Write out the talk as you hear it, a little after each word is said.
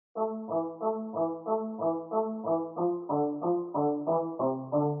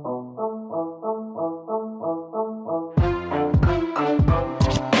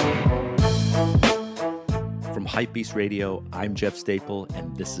Hypebeast Radio, I'm Jeff Staple,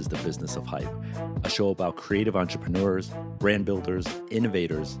 and this is The Business of Hype, a show about creative entrepreneurs, brand builders,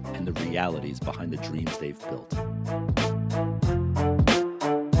 innovators, and the realities behind the dreams they've built.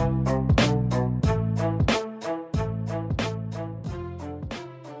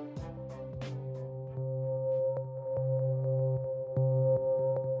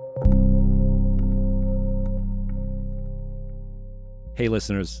 Hey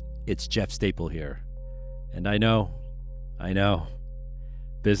listeners, it's Jeff Staple here. And I know,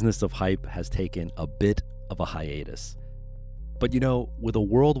 Business of Hype has taken a bit of a hiatus. But with a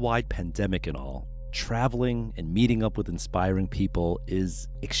worldwide pandemic and all, traveling and meeting up with inspiring people is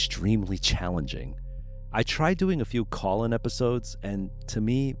extremely challenging. I tried doing a few call-in episodes, and to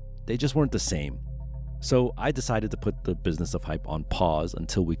me, they just weren't the same. So I decided to put the Business of Hype on pause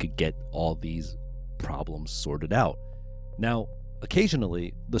until we could get all these problems sorted out. Now,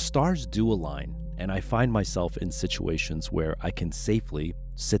 occasionally, the stars do align, and I find myself in situations where I can safely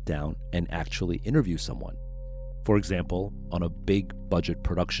sit down and actually interview someone. For example, on a big budget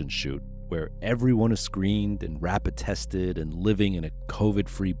production shoot where everyone is screened and rapid tested and living in a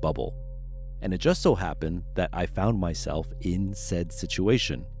COVID-free bubble. And it just so happened that I found myself in said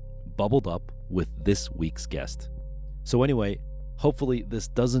situation, bubbled up with this week's guest. So anyway, hopefully this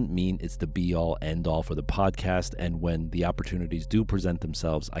doesn't mean it's the be-all, end-all for the podcast, and when the opportunities do present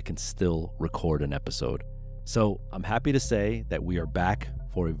themselves, I can still record an episode. So I'm happy to say that we are back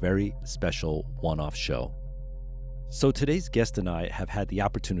for a very special one-off show. So today's guest and I have had the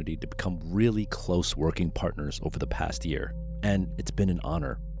opportunity to become really close working partners over the past year, and it's been an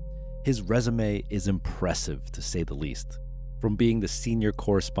honor. His resume is impressive, to say the least. From being the senior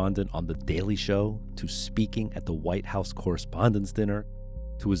correspondent on The Daily Show, to speaking at the White House Correspondents' Dinner,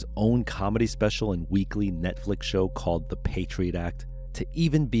 to his own comedy special and weekly Netflix show called The Patriot Act, to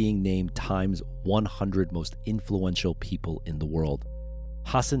even being named Time's 100 most influential people in the world.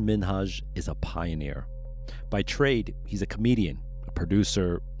 Hasan Minhaj is a pioneer. By trade, he's a comedian, a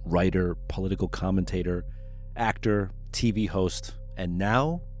producer, writer, political commentator, actor, TV host, and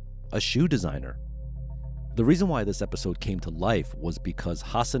now a shoe designer. The reason why this episode came to life was because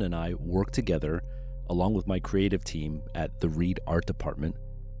Hasan and I worked together, along with my creative team at the Reed Art Department,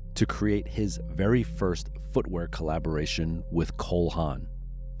 to create his very first footwear collaboration with Cole Haan.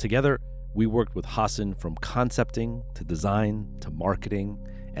 Together, we worked with Hasan from concepting to design to marketing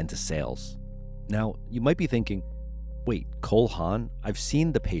and to sales. Now, you might be thinking, wait, Cole Haan? I've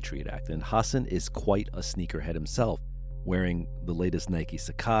seen The Patriot Act, and Hasan is quite a sneakerhead himself, wearing the latest Nike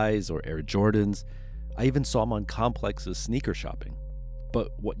Sacai's or Air Jordans. I even saw him on Complex's sneaker shopping.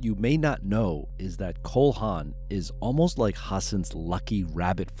 But what you may not know is that Cole Haan is almost like Hasan's lucky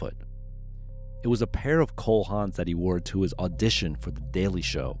rabbit foot. It was a pair of Cole Haans that he wore to his audition for The Daily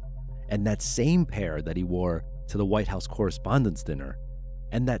Show, and that same pair that he wore to the White House Correspondents' Dinner,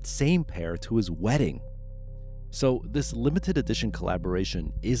 and that same pair to his wedding. So this limited edition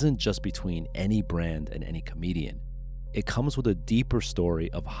collaboration isn't just between any brand and any comedian. It comes with a deeper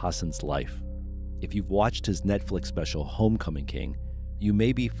story of Hasan's life. If you've watched his Netflix special, Homecoming King, you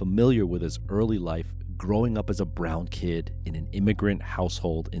may be familiar with his early life growing up as a brown kid in an immigrant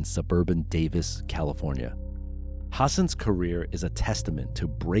household in suburban Davis, California. Hasan's career is a testament to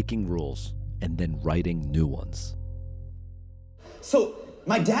breaking rules and then writing new ones. So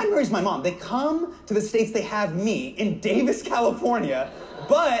my dad marries my mom. They come to the States, they have me in Davis, California,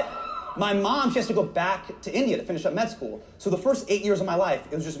 but my mom, she has to go back to India to finish up med school. So the first 8 years of my life,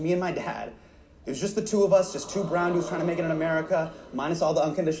 it was just me and my dad. It was just the two of us, just two brown dudes trying to make it in America, minus all the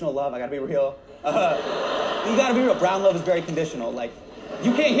unconditional love. I gotta be real. You gotta be real. Brown love is very conditional. Like,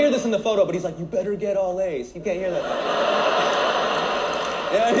 you can't hear this in the photo, but he's like, you better get all A's. You can't hear that.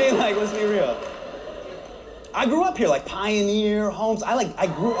 You know what I mean? Like, let's be real. I grew up here, like Pioneer, Homes. I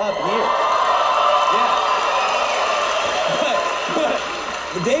grew up here. Yeah.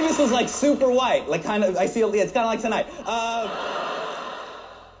 But Davis was like super white. Like kind of, it's kind of like tonight.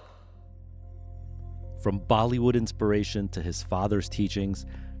 From Bollywood inspiration to his father's teachings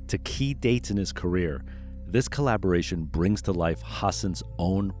to key dates in his career, this collaboration brings to life Hasan's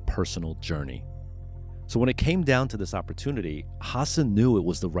own personal journey. So when it came down to this opportunity, Hasan knew it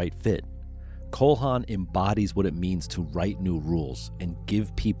was the right fit. Cole Haan embodies what it means to write new rules and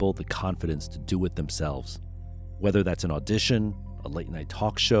give people the confidence to do it themselves, whether that's an audition, a late-night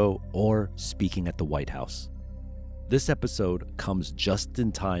talk show, or speaking at the White House. This episode comes just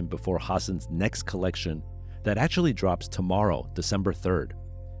in time before Hasan's next collection that actually drops tomorrow, December 3rd.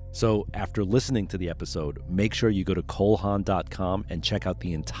 So after listening to the episode, make sure you go to colehaan.com and check out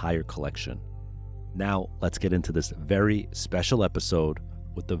the entire collection. Now, let's get into this very special episode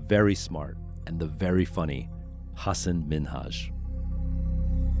with the very smart and the very funny Hasan Minhaj.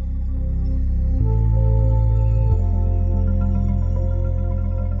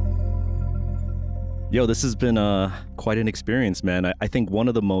 Yo, this has been quite an experience, man. I think one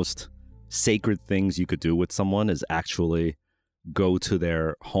of the most sacred things you could do with someone is actually go to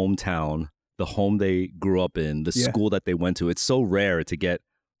their hometown, the home they grew up in, the school that they went to. It's so rare to get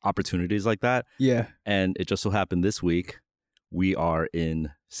opportunities like that. Yeah. And it just so happened this week, we are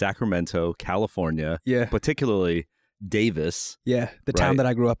in Sacramento, California, particularly Davis. Yeah, the town that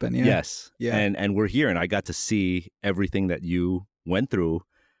I grew up in. Yeah. Yes. Yeah. And we're here, and I got to see everything that you went through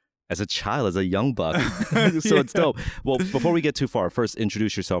as a child, as a young buck. So it's dope. Well, before we get too far, first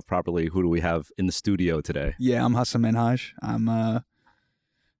introduce yourself properly. Who do we have in the studio today? Yeah, I'm Hasan Minhaj. I'm a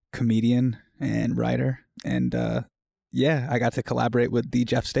comedian and writer. And I got to collaborate with the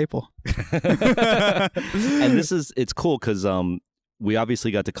Jeff Staple. And it's cool because we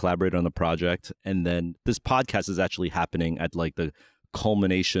obviously got to collaborate on the project. And then this podcast is actually happening at like the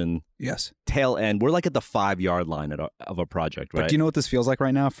culmination tail end. We're like at the 5-yard line of a project, right? But do you know what this feels like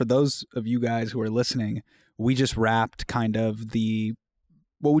right now? For those of you guys who are listening, we just wrapped kind of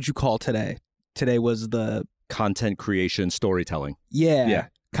what would you call today? Today was the content creation, storytelling. Yeah.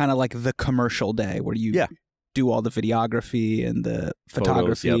 Kind of like the commercial day where you do all the videography and the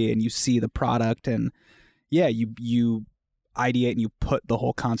photography. Photos, and you see the product, and you ideate and you put the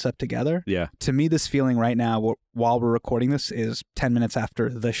whole concept together. Yeah. To me, this feeling right now while we're recording this is 10 minutes after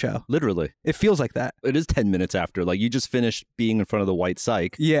the show. Literally. It feels like that. It is 10 minutes after. Like you just finished being in front of the white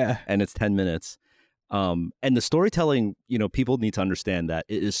psych. Yeah. And it's 10 minutes. And the storytelling, people need to understand that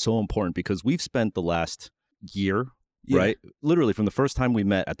it is so important because we've spent the last year, right? Literally from the first time we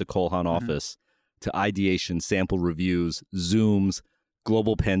met at the Cole Haan office to ideation, sample reviews, Zooms,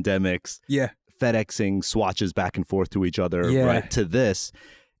 global pandemics. Yeah. FedExing swatches back and forth to each other, right? To this,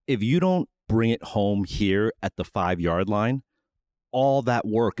 if you don't bring it home here at the 5-yard line, all that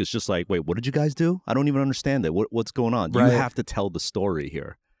work is just like, wait, what did you guys do? I don't even understand it. What's going on? Right. You have to tell the story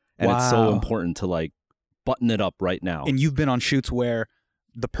here. And it's so important to like button it up right now. And you've been on shoots where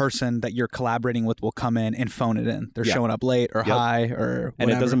the person that you're collaborating with will come in and phone it in. They're showing up late or high or whatever.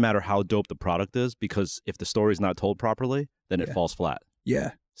 And it doesn't matter how dope the product is because if the story's not told properly, then it falls flat.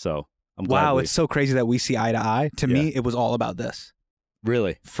 Yeah. So wow, it's so crazy that we see eye to eye. To me, it was all about this.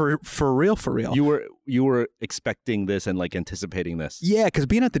 Really? For real, for real. You were expecting this and like anticipating this. Yeah, because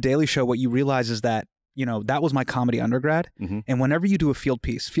being at the Daily Show, what you realize is that, that was my comedy undergrad. And whenever you do a field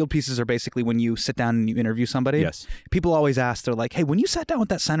pieces are basically when you sit down and you interview somebody. Yes. People always ask, they're like, hey, when you sat down with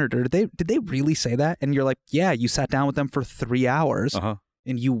that senator, did they really say that? And you're like, yeah, you sat down with them for 3 hours.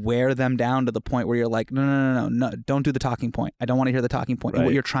 And you wear them down to the point where you're like, no, don't do the talking point. I don't want to hear the talking point. Right. And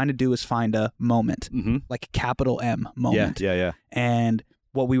what you're trying to do is find a moment, like capital M moment. Yeah. And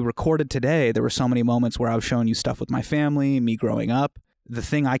what we recorded today, there were so many moments where I was showing you stuff with my family, me growing up. The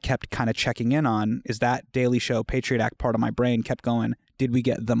thing I kept kind of checking in on is that Daily Show, Patriot Act part of my brain kept going, did we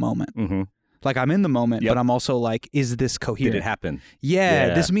get the moment? Like I'm in the moment, but I'm also like, is this coherent? Did it happen?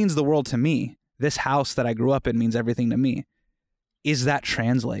 Yeah, this means the world to me. This house that I grew up in means everything to me. Is that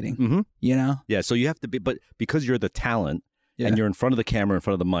translating? Yeah, so you have to be, but because you're the talent and you're in front of the camera, in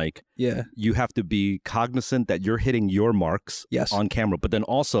front of the mic, you have to be cognizant that you're hitting your marks on camera, but then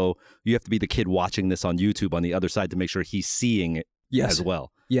also you have to be the kid watching this on YouTube on the other side to make sure he's seeing it as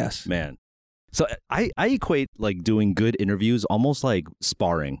well. Yes. Man. So I equate like doing good interviews almost like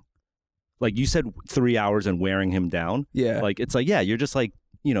sparring. Like you said 3 hours and wearing him down. Yeah. Like it's like, you're just like,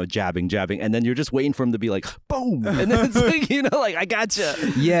 jabbing, and then you're just waiting for him to be like, boom. And then it's like, like, I gotcha.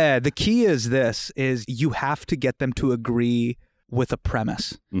 Yeah. The key is you have to get them to agree with a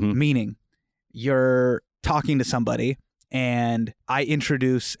premise, meaning you're talking to somebody and I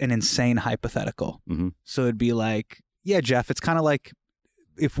introduce an insane hypothetical. So it'd be like, yeah, Jeff, it's kind of like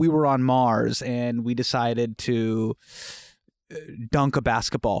if we were on Mars and we decided to dunk a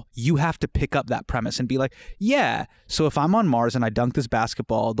basketball, you have to pick up that premise and be like, yeah, so if I'm on Mars and I dunk this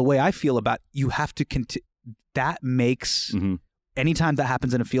basketball, the way I feel about you have to that makes anytime that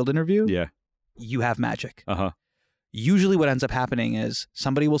happens in a field interview, you have magic. Usually what ends up happening is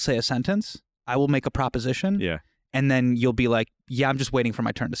somebody will say a sentence, I will make a proposition, and then you'll be like, yeah, I'm just waiting for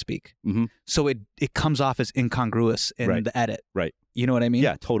my turn to speak. So it comes off as incongruous in the edit. Right. You know what I mean?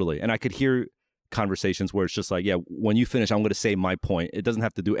 Yeah, totally. And I could hear conversations where it's just like, when you finish, I'm going to say my point. It doesn't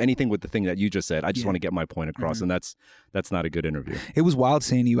have to do anything with the thing that you just said. I just want to get my point across. And that's not a good interview. It was wild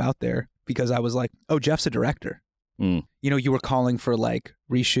seeing you out there because I was like, oh, Jeff's a director. You were calling for like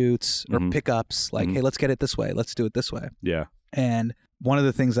reshoots or pickups, like, hey, let's get it this way. Let's do it this way. Yeah. And one of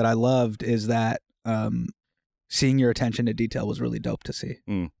the things that I loved is that seeing your attention to detail was really dope to see.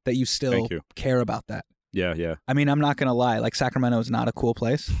 That you still care about that. Yeah, yeah. I mean, I'm not going to lie. Like, Sacramento is not a cool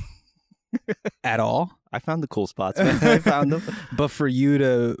place at all. I found the cool spots, man. I found them. But for you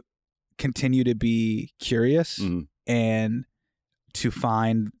to continue to be curious and to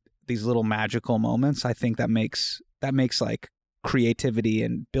find these little magical moments, I think that makes like creativity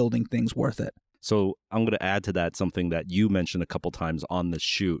and building things worth it. So I'm going to add to that something that you mentioned a couple times on the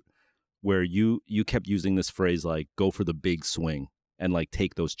shoot, where you kept using this phrase like, go for the big swing and like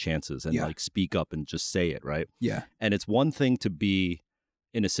take those chances and like speak up and just say it, right? Yeah. And it's one thing to be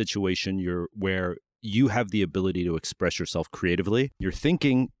in a situation where you have the ability to express yourself creatively. You're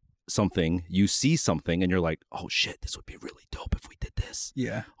thinking something, you see something, and you're like, oh shit, this would be really dope if we did this.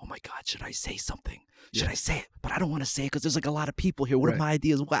 Yeah. Oh my God, should I say something? Should I say it? But I don't want to say it because there's like a lot of people here. What if my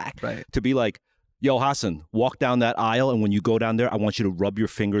idea is whack? Right. To be like, yo, Hassan, walk down that aisle, and when you go down there, I want you to rub your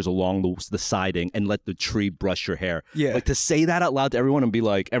fingers along the siding and let the tree brush your hair. Yeah. Like, to say that out loud to everyone and be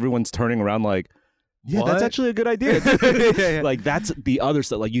like, everyone's turning around like, yeah, What? that's actually a good idea. Yeah. Like, that's the other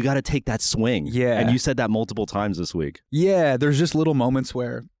stuff. Like, you got to take that swing. Yeah. And you said that multiple times this week. Yeah, there's just little moments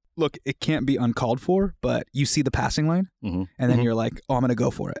where, look, it can't be uncalled for, but you see the passing lane, and then you're like, oh, I'm going to go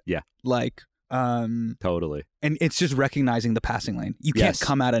for it. Yeah. Like, totally. And it's just recognizing the passing lane. You can't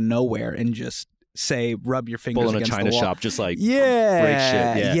come out of nowhere and just say, rub your fingers Bull in a against china the wall. shop, just like, yeah,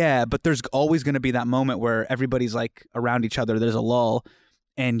 break shit. Yeah. But there's always going to be that moment where everybody's like around each other. There's a lull,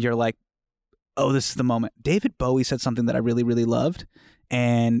 and you're like, oh, this is the moment. David Bowie said something that I really, really loved,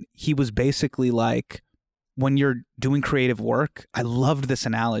 and he was basically like, when you're doing creative work, I loved this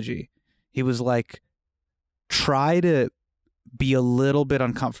analogy. He was like, try to be a little bit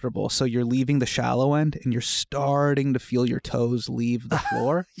uncomfortable. So you're leaving the shallow end and you're starting to feel your toes leave the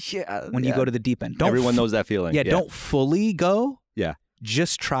floor when you go to the deep end. Everyone knows that feeling. Yeah, don't fully go. Yeah.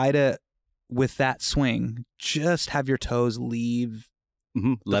 Just try to, with that swing, just have your toes leave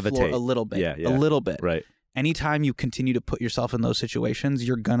the levitate floor a little bit. Yeah, yeah. A little bit. Right. Anytime you continue to put yourself in those situations,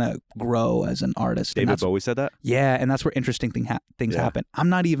 you're going to grow as an artist. David Bowie said that? Yeah, and that's where interesting things happen.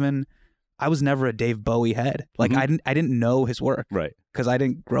 I was never a Dave Bowie head. Like, I didn't know his work. Right. Because I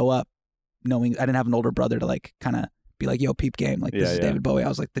didn't grow up knowing, I didn't have an older brother to like kind of be like, yo, peep game. Like, this is David Bowie. I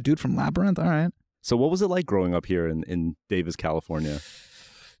was like, the dude from Labyrinth? All right. So what was it like growing up here in Davis, California?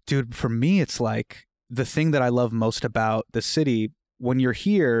 Dude, for me, it's like the thing that I love most about the city. When you're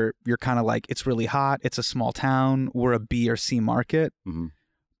here, you're kind of like, it's really hot. It's a small town. We're a B or C market.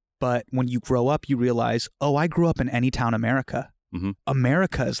 But when you grow up, you realize, oh, I grew up in Anytown, America.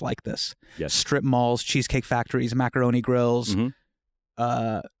 America is like this. Yes. Strip malls, cheesecake factories, macaroni grills,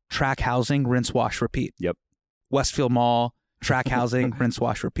 track housing, rinse, wash, repeat. Yep. Westfield Mall, track housing, rinse,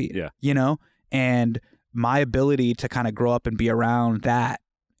 wash, repeat. Yeah. You know? And my ability to kind of grow up and be around that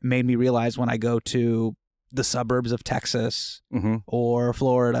made me realize when I go to the suburbs of Texas or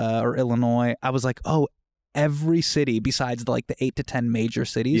Florida or Illinois, I was like, oh, every city besides the 8 to 10 major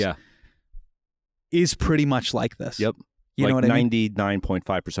cities is pretty much like this. Yep. You know what I mean?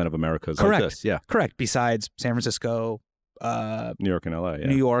 99.5% of America is Correct. like this. Yeah. Correct. Besides San Francisco, New York and LA. Yeah.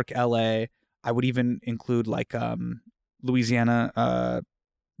 New York, LA. I would even include Louisiana,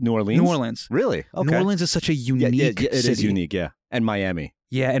 New Orleans? New Orleans. Really? Okay. New Orleans is such a unique it city. is unique, yeah. And Miami.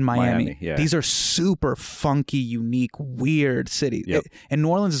 Yeah, and Miami. Yeah. These are super funky, unique, weird cities. Yep. And New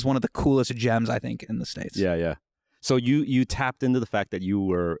Orleans is one of the coolest gems, I think, in the States. Yeah, yeah. So you tapped into the fact that you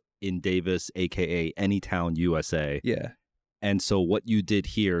were in Davis, a.k.a. Anytown, USA. Yeah. And so what you did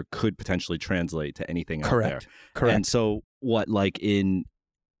here could potentially translate to anything out there. Correct. And so what, like in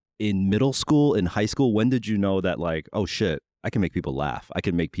middle school, in high school, when did you know that, like, oh shit, I can make people laugh. I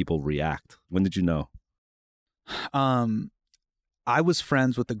can make people react. When did you know? I was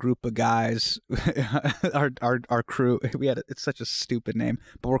friends with a group of guys, our crew. It's such a stupid name,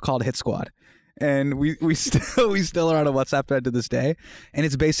 but we're called Hit Squad. And we still are on a WhatsApp thread to this day. And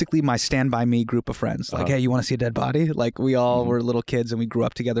it's basically my Stand By Me group of friends. Like, hey, you want to see a dead body? Like, we all were little kids and we grew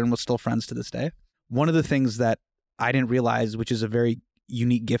up together and we're still friends to this day. One of the things that I didn't realize, which is a very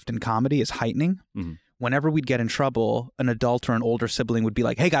unique gift in comedy, is heightening. Whenever we'd get in trouble, an adult or an older sibling would be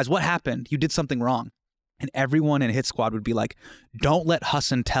like, hey guys, what happened? You did something wrong. And everyone in Hit Squad would be like, don't let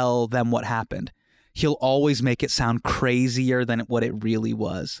Hassan tell them what happened. He'll always make it sound crazier than what it really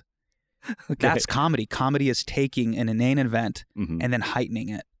was. Okay. That's comedy. Comedy is taking an inane event and then heightening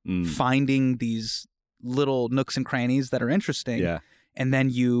it, finding these little nooks and crannies that are interesting, and then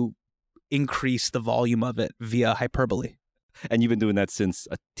you increase the volume of it via hyperbole. And you've been doing that since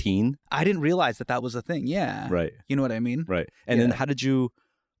a teen? I didn't realize that was a thing. Yeah. Right. You know what I mean? Right. And then how did you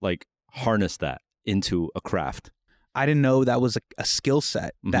harness that into a craft? I didn't know that was a skill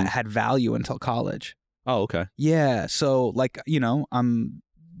set that had value until college. Oh, okay. Yeah. So I'm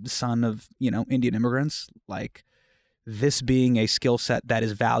son of, Indian immigrants, like this being a skill set that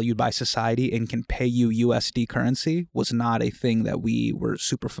is valued by society and can pay you USD currency was not a thing that we were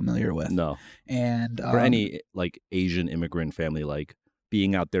super familiar with. No. And for any like Asian immigrant family, like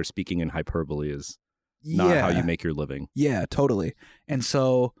being out there speaking in hyperbole is not how you make your living. Yeah, totally. And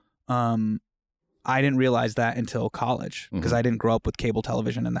so I didn't realize that until college because I didn't grow up with cable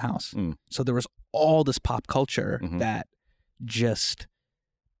television in the house. So there was all this pop culture that just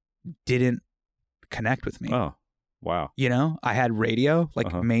didn't connect with me. Oh, wow. I had radio,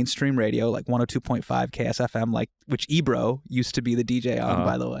 like mainstream radio, like 102.5 KSFM, like which Ebro used to be the DJ on,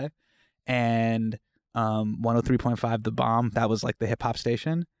 by the way. And 103.5 The Bomb, that was like the hip hop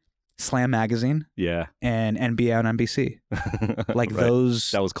station. Slam Magazine, and NBA on NBC, like right.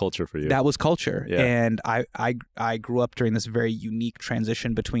 Those. That was culture for you. That was culture, and I grew up during this very unique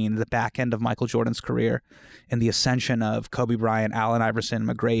transition between the back end of Michael Jordan's career and the ascension of Kobe Bryant, Allen Iverson,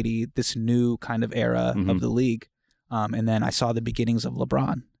 McGrady, this new kind of era of the league, and then I saw the beginnings of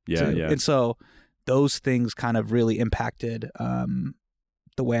LeBron. And so those things kind of really impacted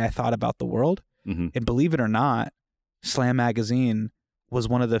the way I thought about the world. And believe it or not, Slam Magazine was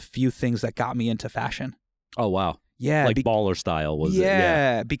one of the few things that got me into fashion. Oh, wow. Yeah. Like baller style was it?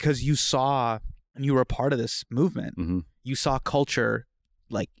 Yeah, because you saw, and you were a part of this movement, you saw culture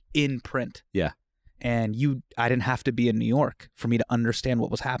like in print. Yeah. And I didn't have to be in New York for me to understand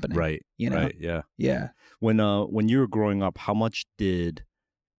what was happening. Right. Right, yeah. Yeah. When you were growing up, how much did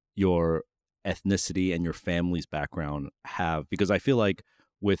your ethnicity and your family's background have? Because I feel like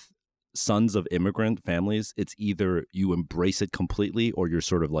with sons of immigrant families, it's either you embrace it completely or you're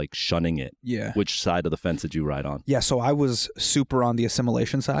sort of like shunning it. Yeah. Which side of the fence did you ride on? Yeah, so I was super on the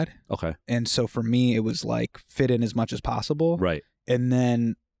assimilation side. Okay. And so for me, it was like fit in as much as possible. Right. And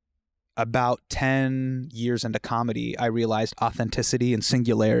then about 10 years into comedy, I realized authenticity and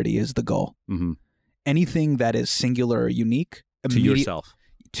singularity is the goal. Anything that is singular or unique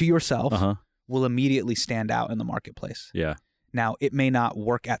to yourself will immediately stand out in the marketplace. Yeah. Now, it may not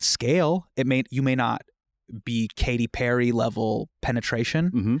work at scale. You may not be Katy Perry level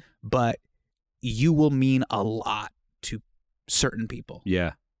penetration, but you will mean a lot to certain people.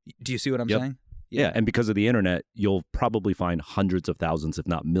 Yeah. Do you see what I'm saying? Yeah. And because of the internet, you'll probably find hundreds of thousands, if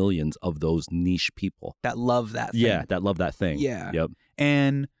not millions, of those niche people that love that thing. Yeah, that love that thing. Yeah. Yep.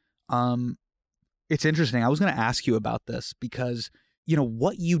 And it's interesting. I was going to ask you about this because,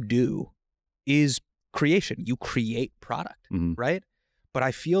 what you do is creation. You create product, right? But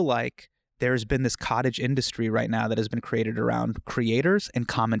I feel like there's been this cottage industry right now that has been created around creators and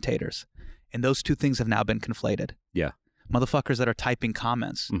commentators. And those two things have now been conflated. Yeah. Motherfuckers that are typing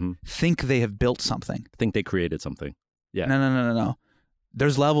comments think they have built something. Think they created something. Yeah. No.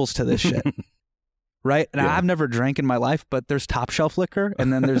 There's levels to this shit. Right? And I've never drank in my life, but there's top shelf liquor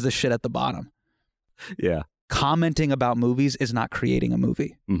and then there's the shit at the bottom. Yeah. Commenting about movies is not creating a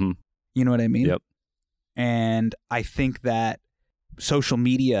movie. You know what I mean? Yep. And I think that social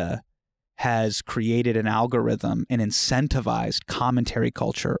media has created an algorithm and incentivized commentary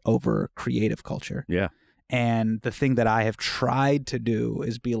culture over creative culture. Yeah. And the thing that I have tried to do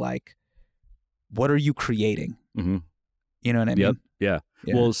is be like, what are you creating? You know what I mean? Yeah.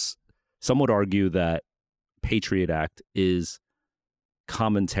 Well, some would argue that Patriot Act is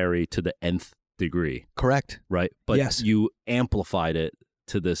commentary to the nth degree. Correct. Right? But you amplified it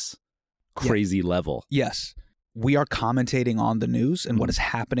to this crazy level. Yes. We are commentating on the news and what is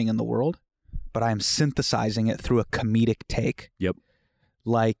happening in the world, but I am synthesizing it through a comedic take. Yep.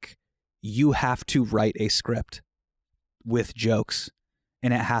 Like, you have to write a script with jokes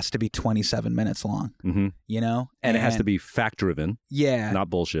and it has to be 27 minutes long, you know? And it has to be fact-driven. Yeah. Not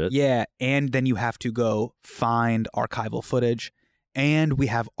bullshit. Yeah. And then you have to go find archival footage and we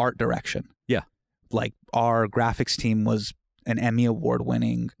have art direction. Yeah. Like, our graphics team was an Emmy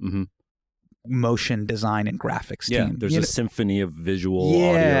Award-winning motion design and graphics team. There's a symphony of visual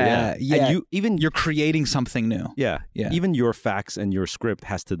audio. Yeah. And you're creating something new. Yeah. Even your facts and your script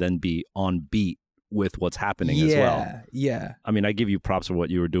has to then be on beat with what's happening as well. Yeah. I mean, I give you props for what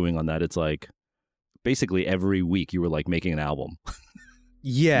you were doing on that. It's like basically every week you were like making an album.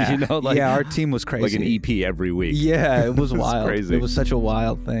 Yeah. You know, like, our team was crazy. Like an EP every week. Yeah, it was wild. Crazy. It was such a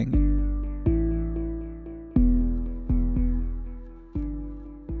wild thing.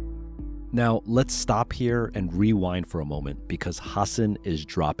 Now, let's stop here and rewind for a moment because Hassan is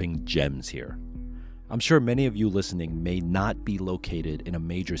dropping gems here. I'm sure many of you listening may not be located in a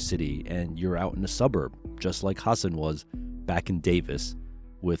major city and you're out in a suburb, just like Hassan was back in Davis,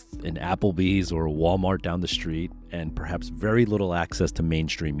 with an Applebee's or a Walmart down the street and perhaps very little access to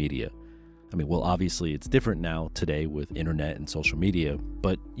mainstream media. I mean, well, obviously it's different now today with internet and social media,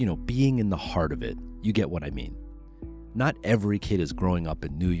 but, being in the heart of it, you get what I mean. Not every kid is growing up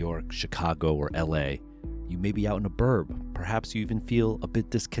in New York, Chicago, or LA. You may be out in a burb. Perhaps you even feel a bit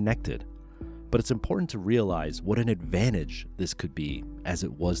disconnected. But it's important to realize what an advantage this could be, as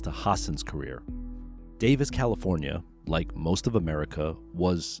it was to Hassan's career. Davis, California, like most of America,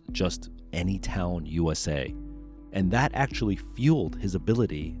 was just any town USA. And that actually fueled his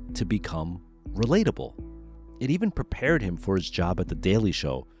ability to become relatable. It even prepared him for his job at The Daily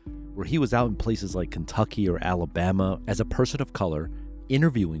Show, where he was out in places like Kentucky or Alabama as a person of color,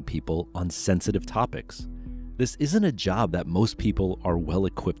 interviewing people on sensitive topics. This isn't a job that most people are well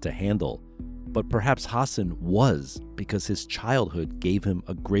equipped to handle, but perhaps Hassan was, because his childhood gave him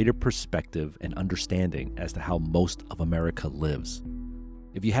a greater perspective and understanding as to how most of America lives.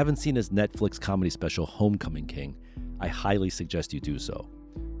 If you haven't seen his Netflix comedy special, Homecoming King, I highly suggest you do so.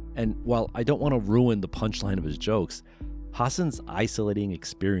 And while I don't want to ruin the punchline of his jokes, Hassan's isolating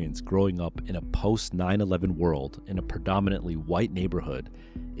experience growing up in a post-9/11 world in a predominantly white neighborhood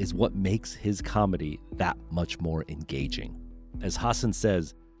is what makes his comedy that much more engaging. As Hassan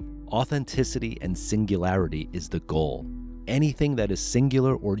says, authenticity and singularity is the goal. Anything that is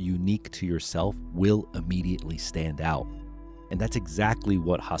singular or unique to yourself will immediately stand out. And that's exactly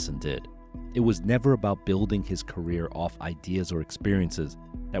what Hassan did. It was never about building his career off ideas or experiences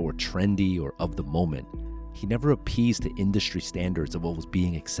that were trendy or of the moment. He never appeased to industry standards of what was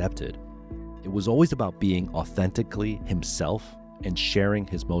being accepted. It was always about being authentically himself and sharing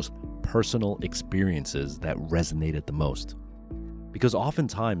his most personal experiences that resonated the most. Because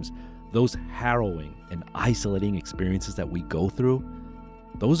oftentimes, those harrowing and isolating experiences that we go through,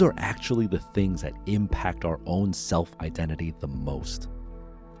 those are actually the things that impact our own self-identity the most.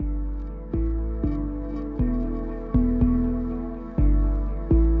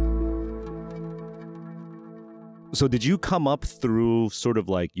 So did you come up through sort of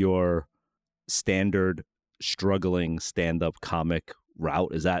like your standard struggling stand-up comic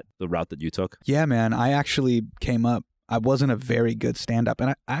route? Is that the route that you took? Yeah, man. I actually came up. I wasn't a very good stand-up, and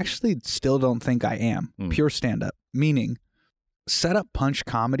I actually still don't think I am. Pure stand-up, meaning setup punch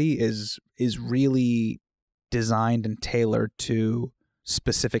comedy is really designed and tailored to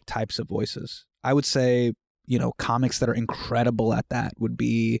specific types of voices. I would say, comics that are incredible at that would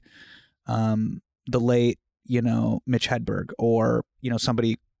be the late, Mitch Hedberg, or,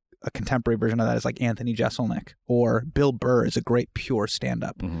 somebody, a contemporary version of that is like Anthony Jeselnik, or Bill Burr is a great pure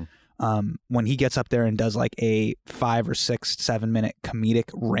stand-up. Mm-hmm. When he gets up there and does like a 5 or 6, 7 minute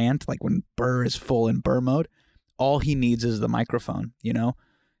comedic rant, like when Burr is full in Burr mode, all he needs is the microphone,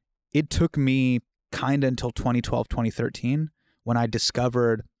 It took me kind of until 2012, 2013 when I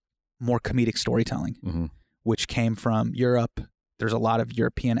discovered more comedic storytelling, which came from Europe. There's a lot of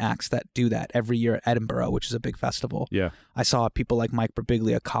European acts that do that every year at Edinburgh, which is a big festival. Yeah. I saw people like Mike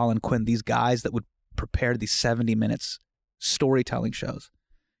Birbiglia, Colin Quinn, these guys that would prepare these 70 minutes storytelling shows.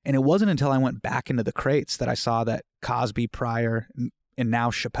 And it wasn't until I went back into the crates that I saw that Cosby, Pryor, and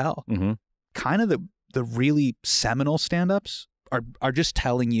now Chappelle, kind of the really seminal stand-ups are just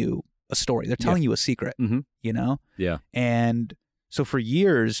telling you a story. They're telling you a secret, Yeah. And so for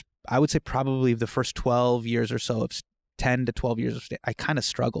years, I would say probably the first 12 years or so of 10 to 12 years of I kind of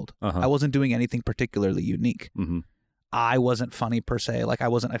struggled. I wasn't doing anything particularly unique. I wasn't funny per se. Like I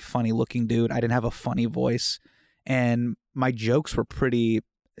wasn't a funny looking dude. I didn't have a funny voice. And my jokes were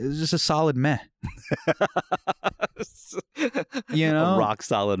it was just a solid meh. A rock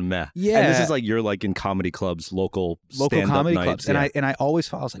solid meh. Yeah. And this is like you're like in comedy clubs, local comedy nights. Clubs. Yeah. And I always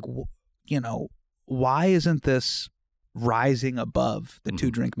felt, I was like, why isn't this rising above the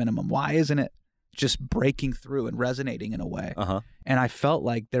 2-drink minimum? Why isn't it just breaking through and resonating in a way? And I felt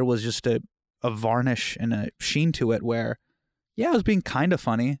like there was just a varnish and a sheen to it where, I was being kind of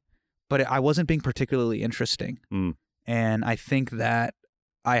funny, but I wasn't being particularly interesting. And I think that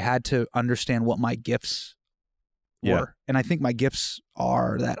I had to understand what my gifts were. And I think my gifts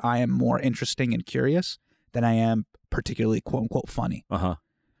are that I am more interesting and curious than I am particularly quote unquote funny.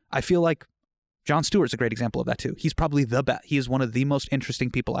 I feel like Jon Stewart's a great example of that too. He's probably the best. He is one of the most interesting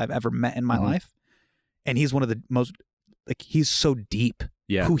people I've ever met in my life. And he's one of the most, he's so deep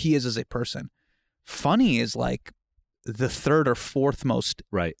who he is as a person. Funny is like the 3rd or 4th most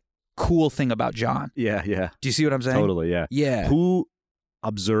cool thing about Jon. Yeah. Do you see what I'm saying? Totally, yeah. Yeah. Who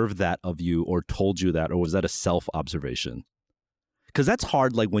observed that of you or told you that, or was that a self-observation? Because that's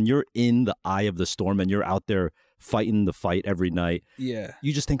hard, like when you're in the eye of the storm and you're out there fighting the fight every night. Yeah.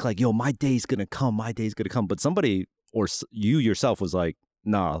 You just think like, my day's gonna come. But somebody or you yourself was like,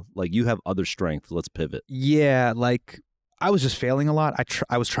 nah, like you have other strength. Let's pivot. Yeah, like I was just failing a lot.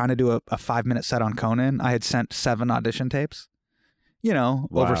 I was trying to do a 5-minute set on Conan. I had sent 7 audition tapes, Wow.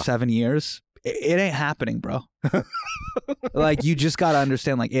 over 7 years. It ain't happening, bro. Like, you just got to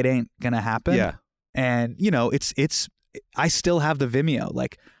understand, like, it ain't going to happen. Yeah. And, I still have the Vimeo,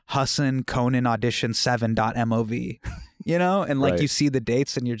 like Hassan Conan audition 7.mov, and like Right. you see the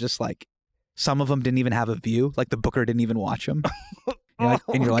dates and you're just like, some of them didn't even have a view. Like the booker didn't even watch them. And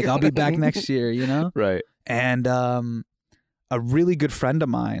you're like, I'll be back next year, Right. And a really good friend of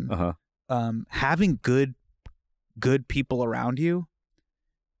mine, having good people around you,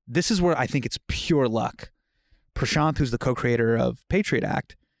 this is where I think it's pure luck. Prashant, who's the co-creator of Patriot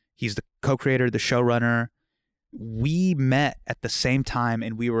Act, he's the co-creator, the showrunner. We met at the same time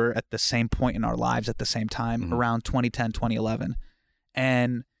and we were at the same point in our lives at the same time, around 2010, 2011.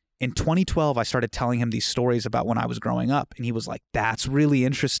 And in 2012, I started telling him these stories about when I was growing up. And he was like, that's really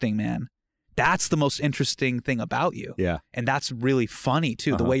interesting, man. That's the most interesting thing about you. Yeah. And that's really funny,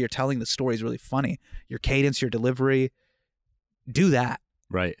 too. The way you're telling the story is really funny. Your cadence, your delivery, do that.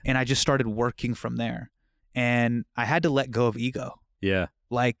 Right. And I just started working from there. And I had to let go of ego. Yeah.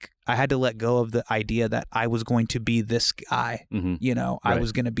 Like, I had to let go of the idea that I was going to be this guy. I Right.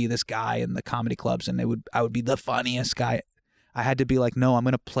 was going to be this guy in the comedy clubs and I would be the funniest guy. I had to be like, no, I'm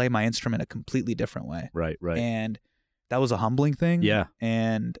going to play my instrument a completely different way. Right. Right. And that was a humbling thing. Yeah.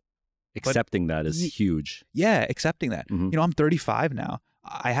 And accepting that is huge. yeah, accepting that. I'm 35 now.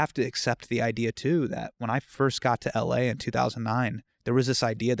 I have to accept the idea too that when I first got to LA in 2009, there was this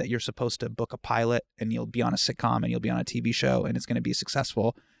idea that you're supposed to book a pilot and you'll be on a sitcom and you'll be on a TV show and it's going to be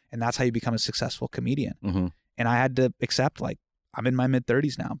successful. And that's how you become a successful comedian. And I had to accept, like, I'm in my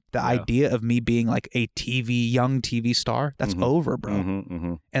mid-30s now. The idea of me being like a young TV star, that's over, bro.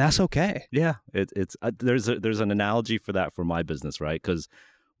 And that's okay. Yeah. It's there's an analogy for that for my business, right? Because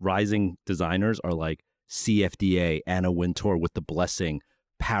rising designers are like CFDA, Anna Wintour with The Blessing,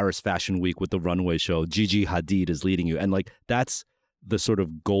 Paris Fashion Week with the runway show, Gigi Hadid is leading you. And like, that's the sort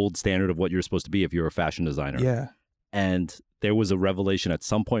of gold standard of what you're supposed to be if you're a fashion designer. Yeah. And there was a revelation at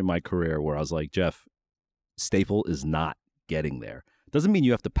some point in my career where I was like, Jeff, Staple is not getting there. Doesn't mean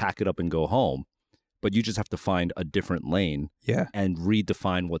you have to pack it up and go home, but you just have to find a different lane and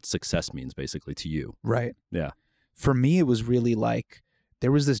redefine what success means basically to you. Right. Yeah. For me, it was really like,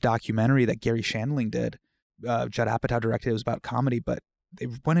 there was this documentary that Gary Shandling did. Judd Apatow directed. It was about comedy, but they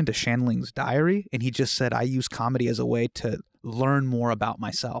went into Shandling's diary and he just said, I use comedy as a way to learn more about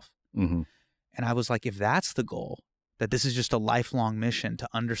myself. And I was like, if that's the goal, that this is just a lifelong mission to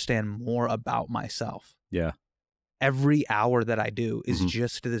understand more about myself. Yeah. Every hour that I do is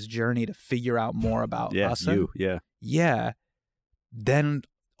just this journey to figure out more about us. Yeah. Then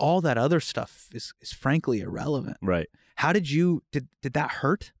all that other stuff is frankly irrelevant. Right. How did that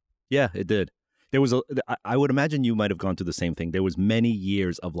hurt? Yeah, it did. There was I would imagine you might have gone through the same thing. There was many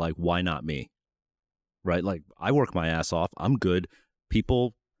years of like, why not me? Right? Like, I work my ass off. I'm good.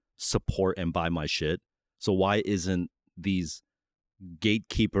 People support and buy my shit. So why isn't these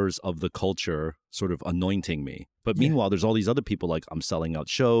gatekeepers of the culture sort of anointing me? But meanwhile, there's all these other people, like, I'm selling out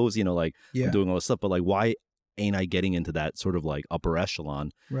shows, I'm doing all this stuff. But like, why ain't I getting into that sort of like upper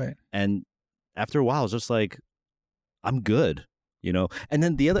echelon? Right. And after a while, it's just like, I'm good, And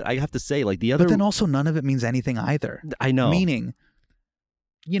then the other, I have to say, like the other. But then also none of it means anything either. I know. Meaning,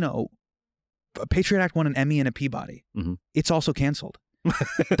 Patriot Act won an Emmy and a Peabody. It's also canceled.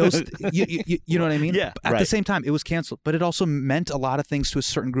 Those, you know what I mean? Yeah. At the same time, it was canceled, but it also meant a lot of things to a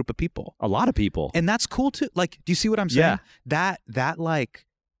certain group of people. A lot of people. And that's cool too. Like, do you see what I'm saying? Yeah. That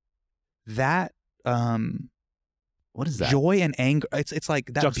what is that? Joy and anger. It's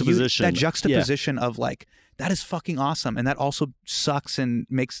like that juxtaposition. That juxtaposition of like, that is fucking awesome. And that also sucks and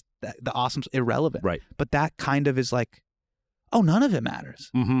makes the awesome irrelevant. Right. But that kind of is like, oh, none of it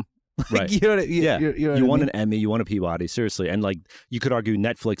matters. Right. You know what I mean? Yeah. You won an Emmy, you won a Peabody, seriously. And like, you could argue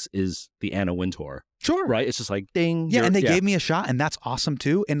Netflix is the Anna Wintour. Sure. Right? It's just like, ding. Yeah, and they gave me a shot, and that's awesome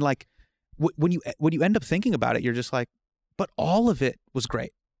too. And like, when you end up thinking about it, you're just like, but all of it was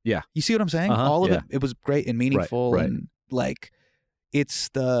great. Yeah. You see what I'm saying? All of it was great and meaningful. Right. And like, it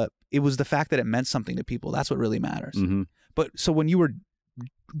was the fact that it meant something to people. That's what really matters. But so when you were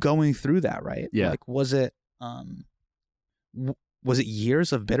going through that, right? Yeah. Like, was it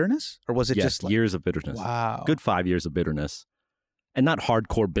years of bitterness, or was it just like, years of bitterness? Wow. Good 5 years of bitterness. And not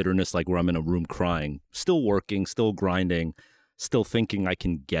hardcore bitterness like where I'm in a room crying. Still working, still grinding, still thinking I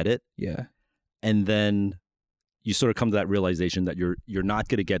can get it. Yeah. And then you sort of come to that realization that you're not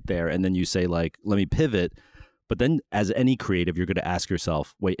going to get there. And then you say, like, let me pivot. But then as any creative, you're going to ask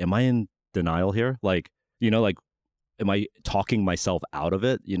yourself, wait, am I in denial here? Like, am I talking myself out of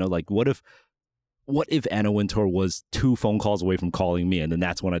it? Like, what if what if Anna Wintour was 2 phone calls away from calling me, and then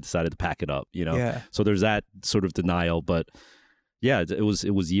that's when I decided to pack it up, you know? Yeah. So there's that sort of denial, but yeah, it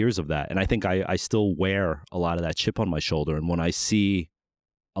was years of that. And I think I still wear a lot of that chip on my shoulder. And when I see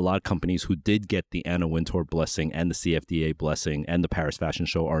a lot of companies who did get the Anna Wintour blessing and the CFDA blessing and the Paris Fashion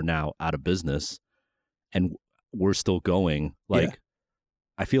Show are now out of business and we're still going, like,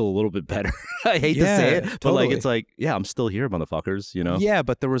 I feel a little bit better. I hate to say it, but like, it's like, yeah, I'm still here, motherfuckers, you know? Yeah,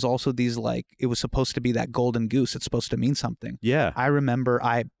 but there was also these, like, it was supposed to be that golden goose. It's supposed to mean something. Yeah. I remember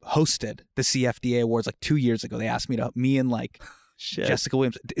I hosted the CFDA Awards like 2 years ago. They asked me and like Jessica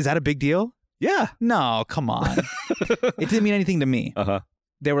Williams. Is that a big deal? Yeah. No, come on. It didn't mean anything to me.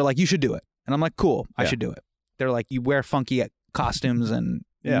 They were like, you should do it. And I'm like, cool, I should do it. They're like, you wear funky costumes and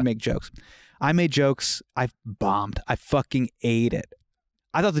you make jokes. I made jokes. I bombed. I fucking ate it.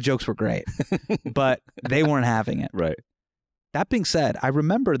 I thought the jokes were great, but they weren't having it. Right. That being said, I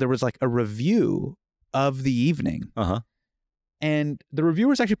remember there was like a review of the evening. And the reviewer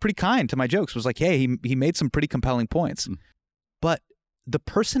was actually pretty kind to my jokes. It was like, hey, he made some pretty compelling points. But the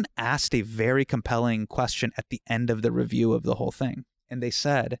person asked a very compelling question at the end of the review of the whole thing. And they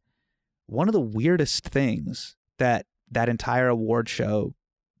said, one of the weirdest things that entire award show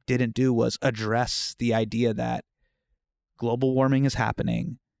didn't do was address the idea that global warming is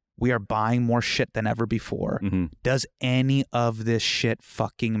happening. We are buying more shit than ever before. Does any of this shit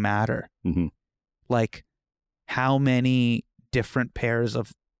fucking matter? Like, how many different pairs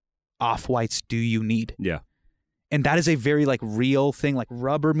of off-whites do you need? Yeah. And that is a very like real thing, like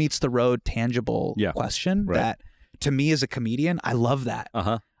rubber meets the road, tangible question that to me as a comedian, I love that.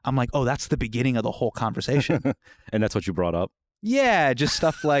 I'm like, oh, that's the beginning of the whole conversation. And that's what you brought up? Yeah, just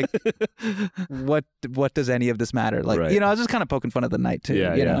stuff like, what does any of this matter? Like, you know, I was just kind of poking fun at the night too,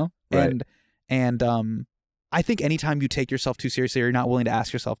 you know? Right. And I think anytime you take yourself too seriously or you're not willing to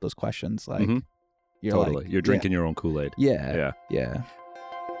ask yourself those questions, like, you're totally. like, You're drinking your own Kool-Aid. Yeah.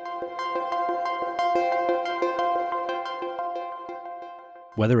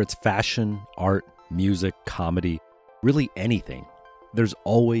 Whether it's fashion, art, music, comedy, really anything, there's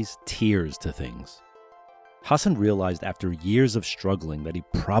always tiers to things. Hassan realized after years of struggling that he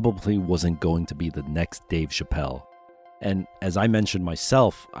probably wasn't going to be the next Dave Chappelle. And as I mentioned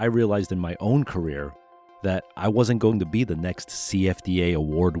myself, I realized in my own career that I wasn't going to be the next CFDA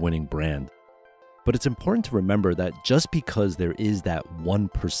award-winning brand. But it's important to remember that just because there is that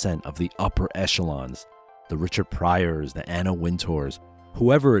 1% of the upper echelons, the Richard Pryors, the Anna Wintours,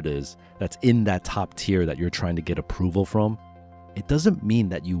 whoever it is that's in that top tier that you're trying to get approval from, it doesn't mean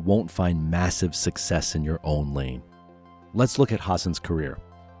that you won't find massive success in your own lane. Let's look at Hassan's career.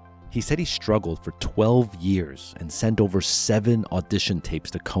 He said he struggled for 12 years and sent over 7 audition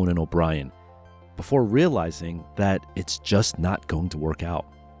tapes to Conan O'Brien before realizing that it's just not going to work out.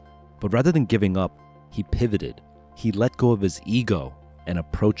 But rather than giving up, he pivoted. He let go of his ego and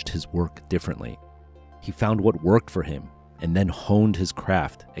approached his work differently. He found what worked for him and then honed his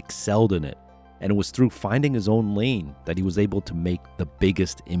craft, excelled in it, and it was through finding his own lane that he was able to make the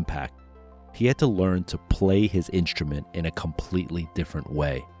biggest impact. He had to learn to play his instrument in a completely different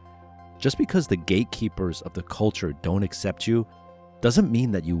way. Just because the gatekeepers of the culture don't accept you doesn't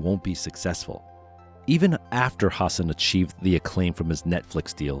mean that you won't be successful. Even after Hassan achieved the acclaim from his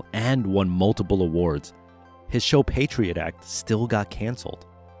Netflix deal and won multiple awards, his show Patriot Act still got canceled.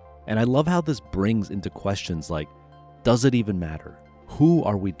 And I love how this brings into questions like, does it even matter? Who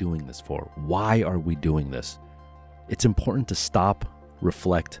are we doing this for? Why are we doing this? It's important to stop,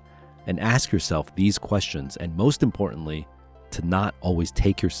 reflect, and ask yourself these questions, and most importantly, to not always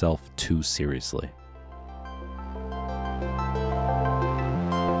take yourself too seriously.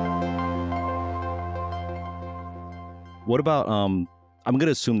 What about, I'm going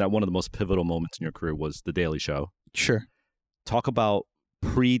to assume that one of the most pivotal moments in your career was The Daily Show. Sure. Talk about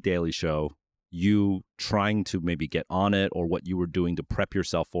pre-Daily Show, you trying to maybe get on it or what you were doing to prep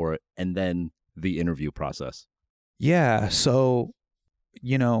yourself for it, and then the interview process. Yeah. So,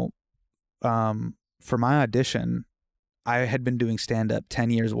 you know, for my audition, I had been doing stand-up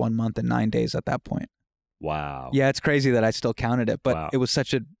 10 years, 1 month, and 9 days at that point. Wow. Yeah, it's crazy that I still counted it, but it was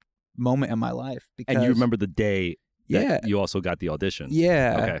such a moment in my life. Because, and you remember the day that you also got the audition.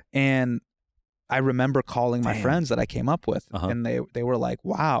 Yeah. Okay. And I remember calling my friends that I came up with, and they were like,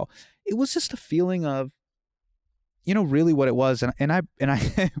 wow. It was just a feeling of, you know, really what it was. And I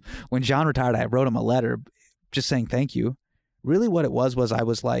when John retired, I wrote him a letter just saying thank you. Really what it was I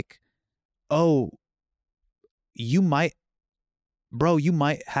was like, oh, you might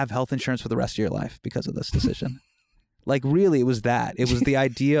have health insurance for the rest of your life because of this decision. Like, really, it was that. It was the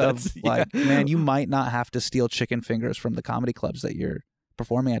idea of like, man, you might not have to steal chicken fingers from the comedy clubs that you're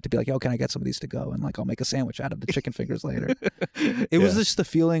performing, I had to be like, yo, can I get some of these to go? And like, I'll make a sandwich out of the chicken fingers later. It was just the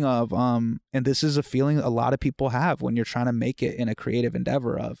feeling of, and this is a feeling a lot of people have when you're trying to make it in a creative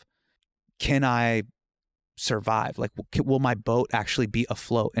endeavor of, can I survive? Like, will my boat actually be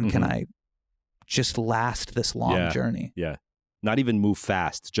afloat? And can I just last this long journey? Yeah. Not even move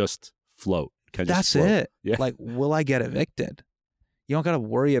fast, just float. That's it. Yeah. Like, will I get evicted? You don't got to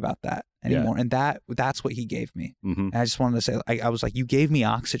worry about that anymore. And that's what he gave me. And I just wanted to say, I was like, you gave me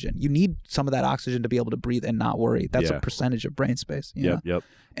oxygen. You need some of that oxygen to be able to breathe and not worry. That's a percentage of brain space. You know?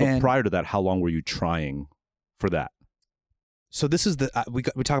 But prior to that, how long were you trying for that? So this is we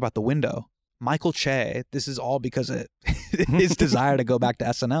talk about the window. Michael Che, this is all because of his desire to go back to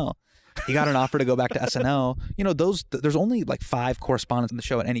SNL. He got an offer to go back to SNL. You know, there's only like 5 correspondents in the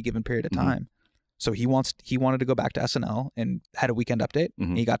show at any given period of time. So he wanted to go back to SNL and had a Weekend Update.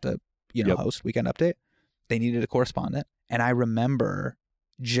 He got to, host Weekend Update. They needed a correspondent. And I remember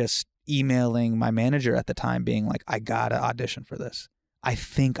just emailing my manager at the time being like, I got to audition for this. I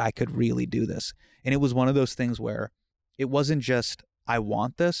think I could really do this. And it was one of those things where it wasn't just, I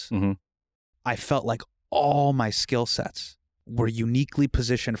want this. I felt like all my skill sets were uniquely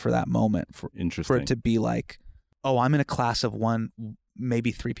positioned for that moment for it to be like, oh, I'm in a class of 1,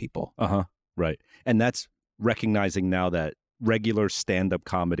 maybe 3 people. Right. And that's recognizing now that regular stand-up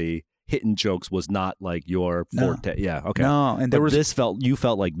comedy, hitting jokes was not like your forte. Yeah. Okay. No. And you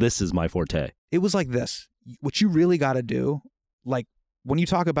felt like this is my forte. It was like this. What you really got to do, like when you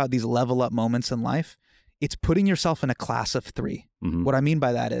talk about these level up moments in life, it's putting yourself in a class of 3. What I mean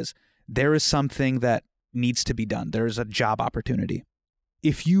by that is there is something that needs to be done. There is a job opportunity.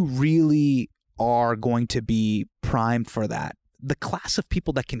 If you really are going to be primed for that, the class of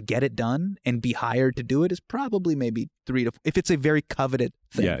people that can get it done and be hired to do it is probably maybe 3 to 4, if it's a very coveted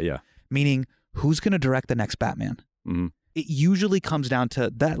thing. Yeah. Meaning, who's going to direct the next Batman? It usually comes down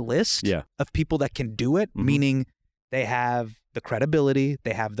to that list of people that can do it, meaning they have the credibility,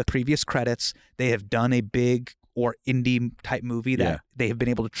 they have the previous credits, they have done a big or indie type movie that they have been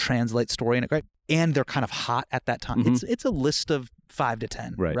able to translate story in it, right? And they're kind of hot at that time. It's a list of 5 to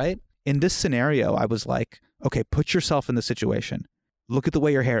 10, right? In this scenario, I was like, okay, put yourself in the situation. Look at the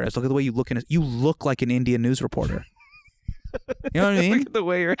way your hair is. Look at the way you look you look like an Indian news reporter. You know what I mean? Look at the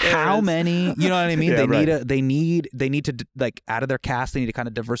way your hair How is. many, you know what I mean? Yeah, they need to like out of their cast, they need to kind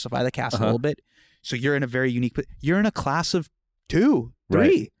of diversify the cast a little bit. So you're in a very unique, you're in a class of 2,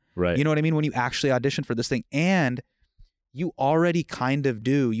 3. Right. You know what I mean? When you actually audition for this thing, and you already kind of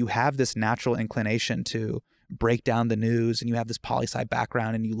you have this natural inclination to break down the news, and you have this poli-sci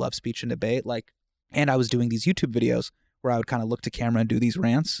background, and you love speech and debate. And I was doing these YouTube videos where I would kind of look to camera and do these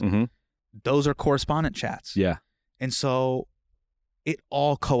rants. Those are correspondent chats. Yeah. And so it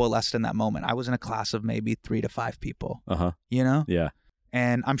all coalesced in that moment. I was in a class of maybe 3 to 5 people, you know? Yeah.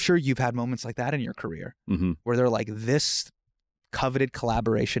 And I'm sure you've had moments like that in your career where they're like, this coveted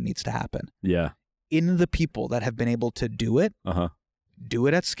collaboration needs to happen. Yeah. In the people that have been able to do it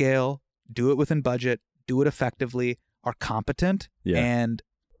at scale, do it within budget, do it effectively, are competent and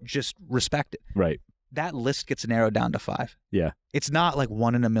just respect it. Right. That list gets narrowed down to 5. Yeah. It's not like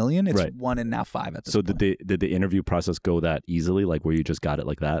 1 in a million. It's 1 in now 5 at this point. So did the interview process go that easily? Like where you just got it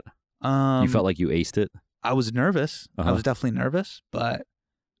like that? You felt like you aced it? I was nervous. I was definitely nervous, but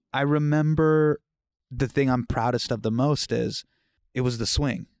I remember the thing I'm proudest of the most is it was the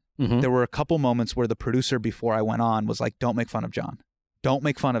swing. There were a couple moments where the producer before I went on was like, don't make fun of John. Don't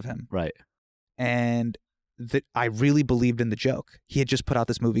make fun of him. Right. And I really believed in the joke. He had just put out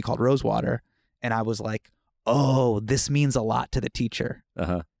this movie called Rosewater, and I was like, oh, this means a lot to the teacher.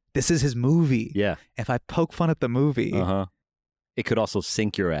 This is his movie. Yeah. If I poke fun at the movie, it could also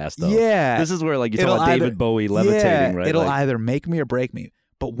sink your ass, though. Yeah. This is where, like, you talk about David Bowie levitating, right? It'll either make me or break me.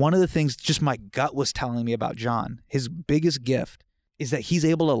 But one of the things just my gut was telling me about John, his biggest gift is that he's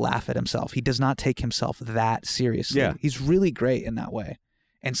able to laugh at himself. He does not take himself that seriously. Yeah. He's really great in that way.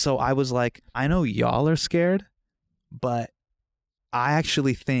 And so I was like, I know y'all are scared, but I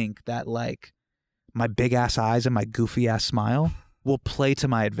actually think that, like, my big ass eyes and my goofy ass smile will play to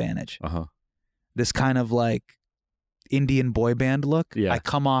my advantage. This kind of like Indian boy band look, I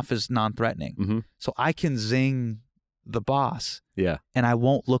come off as non-threatening. So I can zing the boss and I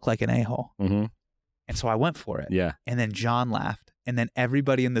won't look like an a-hole. And so I went for it. Yeah. And then John laughed. And then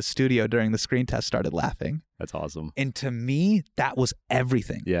everybody in the studio during the screen test started laughing. That's awesome. And to me, that was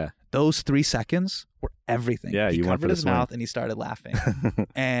everything. Yeah. Those 3 seconds were everything. Yeah, he you went for covered the his swing. mouth and he started laughing.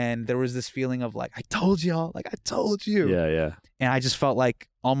 And there was this feeling of like, I told y'all, like I told you. Yeah, yeah. And I just felt like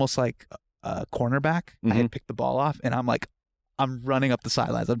almost like a cornerback. I had picked the ball off and I'm like, I'm running up the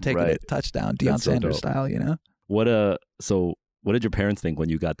sidelines. I'm taking it touchdown, Deion Sanders style, you know? So What did your parents think when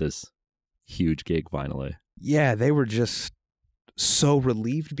you got this huge gig finally? Yeah, they were just so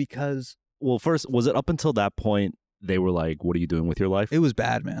relieved because Well, first, was it up until that point they were like, what are you doing with your life? it was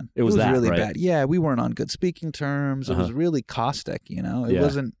bad, man. It was that, really right? bad. Yeah, we weren't on good speaking terms. It Uh-huh. was really caustic, you know. It Yeah.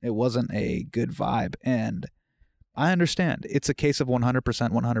 wasn't a good vibe, and I understand. It's a case of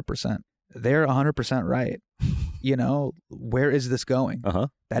 100%, 100%. They're 100% right. You know, where is this going? Uh-huh.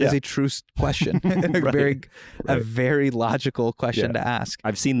 That is Yeah. a true question. a Right. very logical question Yeah. to ask.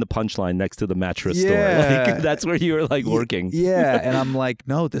 I've seen the punchline next to the mattress Yeah. store. Like, that's where you were like working. Yeah, and I'm like,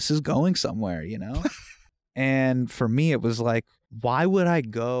 no, this is going somewhere, you know? And for me, it was like, why would I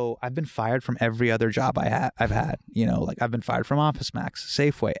go? I've been fired from every other job I've had, you know, like I've been fired from Office Max,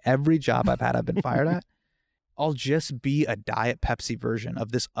 Safeway, every job I've had, I've been fired at. I'll just be a Diet Pepsi version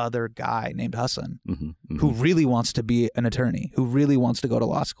of this other guy named Hassan who really wants to be an attorney, who really wants to go to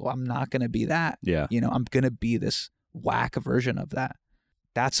law school. I'm not going to be that. Yeah. You know, I'm going to be this whack version of that.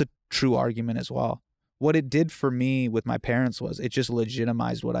 That's a true argument as well. What it did for me with my parents was it just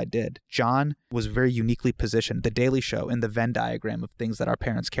legitimized what I did. John was very uniquely positioned, The Daily Show, in the Venn diagram of things that our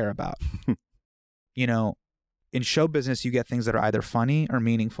parents care about. You know, in show business, you get things that are either funny or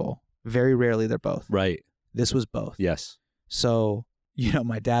meaningful. Very rarely they're both. Right. This was both. Yes. So, you know,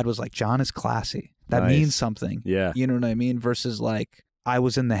 my dad was like, John is classy. That Nice. means something. Yeah. You know what I mean? Versus like, I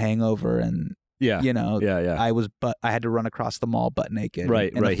was in The Hangover and, Yeah. you know, Yeah. I had to run across the mall butt naked.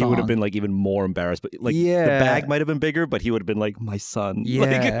 Right. in a Right. He would have thong. been like even more embarrassed, but like Yeah. the bag might have been bigger, but he would have been like, my son. Yeah,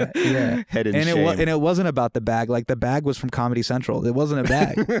 Like, yeah. Head in and shame. it wasn't about the bag. Like the bag was from Comedy Central. It wasn't a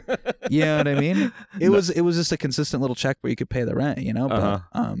bag. You know what I mean? It was just a consistent little check where you could pay the rent, you know? But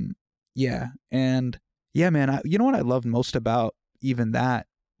yeah. And yeah, man, you know what I loved most about even that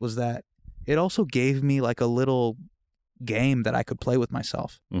was that it also gave me like a little game that I could play with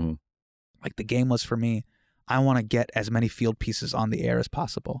myself. Mhm. Like the game was for me, I want to get as many field pieces on the air as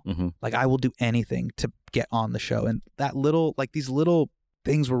possible. Mhm. Like I will do anything to get on the show. And that little, like these little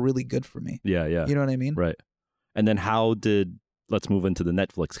things were really good for me. Yeah. Yeah. You know what I mean? Right. And then let's move into the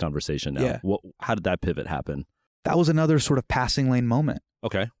Netflix conversation now. Yeah. How did that pivot happen? That was another sort of passing lane moment.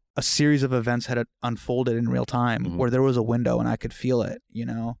 Okay. A series of events had unfolded in real time where there was a window and I could feel it, you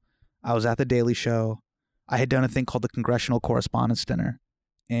know? I was at The Daily Show. I had done a thing called the Congressional Correspondence Dinner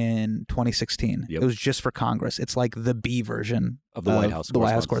in 2016. Yep. It was just for Congress. It's like the B version Of the White House. the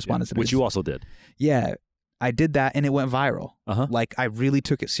White House Correspondence Dinner. Which you also did. Yeah. I did that and it went viral. Uh-huh. Like I really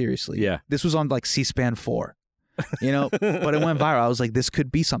took it seriously. Yeah. This was on like C-SPAN 4, you know, but it went viral. I was like, this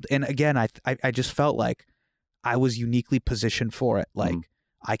could be something. And again, I just felt like I was uniquely positioned for it. Like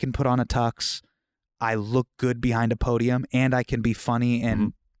I can put on a tux, I look good behind a podium, and I can be funny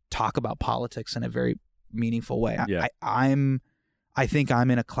and talk about politics in a very meaningful way. Yeah. I think I'm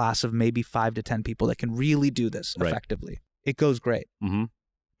in a class of maybe 5 to 10 people that can really do this Right. effectively. It goes great. Mm-hmm.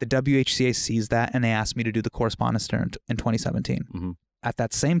 The WHCA sees that and they asked me to do the correspondence dinner in 2017. Mm-hmm. At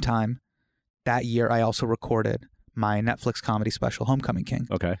that same time, that year, I also recorded my Netflix comedy special, Homecoming King,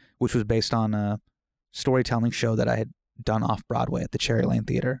 Okay. which was based on a storytelling show that I had done off Broadway at the Cherry Lane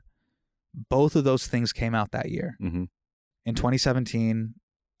Theater. Both of those things came out that year. Mm-hmm. In 2017,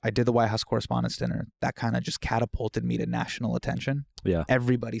 I did the White House Correspondence Dinner. That kind of just catapulted me to national attention. Yeah.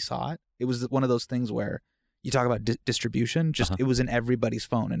 Everybody saw it. It was one of those things where you talk about distribution, just it was in everybody's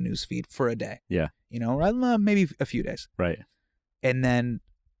phone and newsfeed for a day. Yeah. You know, maybe a few days. Right. And then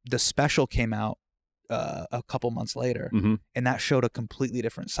the special came out a couple months later, Mm-hmm. and that showed a completely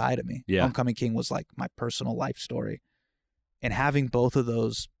different side of me. Yeah. Homecoming King was like my personal life story. And having both of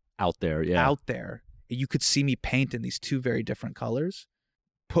those Out there. Yeah. out there, you could see me paint in these two very different colors,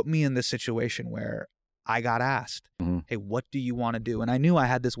 put me in this situation where I got asked, hey, what do you want to do? And I knew I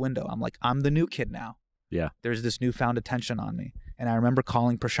had this window. I'm like, I'm the new kid now. Yeah. There's this newfound attention on me. And I remember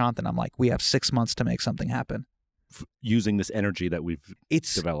calling Prashant and I'm like, we have 6 months to make something happen. Using this energy that we've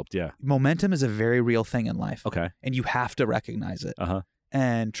developed. Yeah. Momentum is a very real thing in life. Okay. And you have to recognize it. Uh-huh.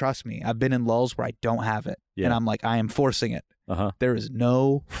 And trust me, I've been in lulls where I don't have it. Yeah. And I'm like, I am forcing it. Uh-huh. There is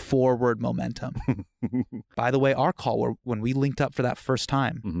no forward momentum. By the way, our call, when we linked up for that first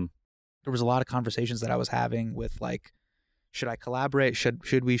time, there was a lot of conversations that I was having with like, should I collaborate? Should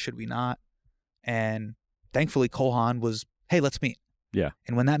we not? And thankfully, Cole Haan was, hey, let's meet. Yeah.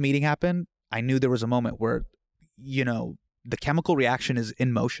 And when that meeting happened, I knew there was a moment where, you know, the chemical reaction is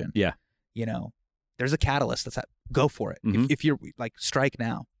in motion. Yeah. You know, there's a catalyst that's go for it. Mhm. If you're like, strike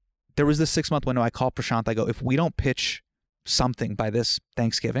now. There was this 6-month window. I called Prashant. I go, if we don't pitch something by this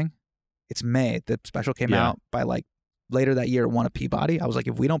Thanksgiving, it's May. The special came Yeah. out by like later that year, it won a Peabody. I was like,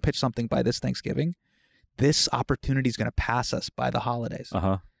 if we don't pitch something by this Thanksgiving, this opportunity is going to pass us by the holidays.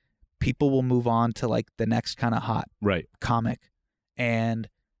 Uh-huh. people will move on to like the next kind of hot Right. comic. And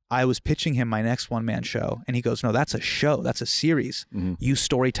I was pitching him my next one-man show, and he goes, no, that's a show. That's a series. Mm-hmm. You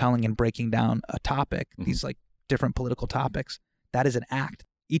storytelling and breaking down a topic, these like different political topics. That is an act.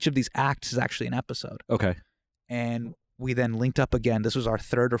 Each of these acts is actually an episode. Okay. And we then linked up again. This was our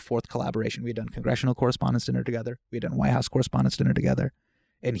third or fourth collaboration. We had done Congressional Correspondents' Dinner together. We had done White House Correspondents' Dinner together.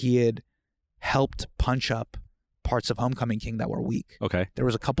 And he had helped punch up parts of Homecoming King that were weak. Okay. There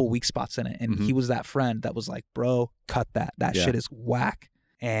was a couple weak spots in it. And he was that friend that was like, bro, cut that. That shit is whack.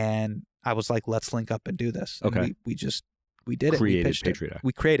 And I was like, let's link up and do this. And Okay. we did it. Created We pitched Patriot it. Act.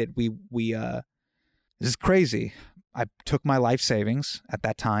 We created. This is crazy. I took my life savings at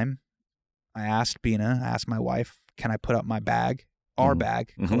that time. I asked Bina, I asked my wife, can I put up my bag, our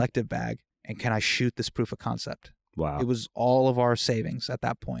bag, collective bag, and can I shoot this proof of concept? Wow. It was all of our savings at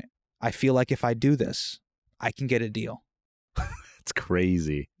that point. I feel like if I do this, I can get a deal. It's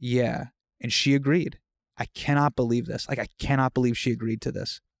crazy. Yeah. And she agreed. I cannot believe this. Like, I cannot believe she agreed to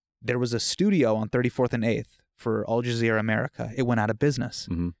this. There was a studio on 34th and 8th for Al Jazeera America. It went out of business.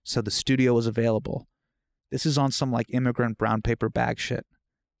 So the studio was available. This is on some like immigrant brown paper bag shit.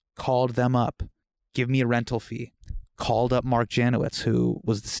 Called them up. Give me a rental fee. Called up Mark Janowitz, who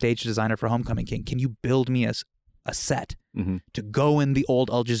was the stage designer for Homecoming King. Can you build me a set to go in the old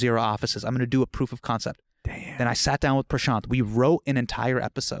Al Jazeera offices? I'm going to do a proof of concept. Damn. Then I sat down with Prashant. We wrote an entire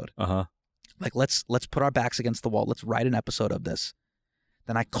episode. Uh-huh. Like, let's put our backs against the wall. Let's write an episode of this.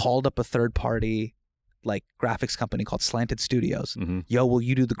 Then I called up a third party, like graphics company called Slanted Studios. Yo, will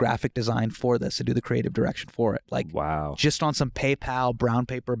you do the graphic design for this and do the creative direction for it? Like, wow. just on some PayPal brown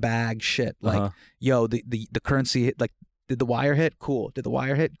paper bag shit. Like, yo, the currency hit, like, did the wire hit? Cool. Did the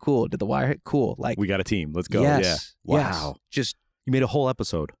wire hit? Cool. Did the wire hit? Cool. Like, We got a team. Let's go. yes, Yeah. yes. Wow. Just, You made a whole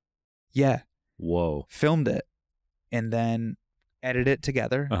episode. yeah. Whoa. Filmed it and then edited it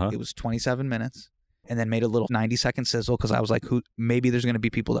together. It was 27 minutes. And then made a little 90-second sizzle because I was like, maybe there's going to be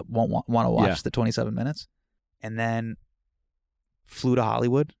people that won't want to watch the 27 minutes. And then flew to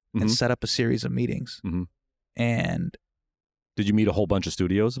Hollywood and set up a series of meetings. And did you meet a whole bunch of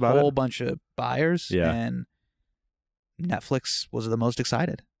studios about it? A whole bunch of buyers. Yeah. And Netflix was the most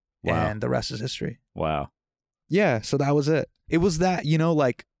excited. Wow. And the rest is history. Wow. Yeah. So that was it. It was that,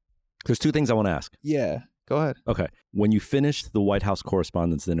 like. There's two things I want to ask. Yeah. Go ahead. Okay. When you finished the White House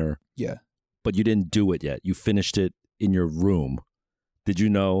Correspondents' Dinner. Yeah. But you didn't do it yet. You finished it in your room. Did you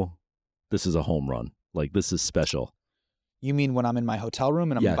know this is a home run? Like, this is special. You mean when I'm in my hotel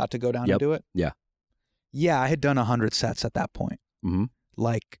room and I'm about to go down and do it? Yeah. Yeah, I had done 100 sets at that point.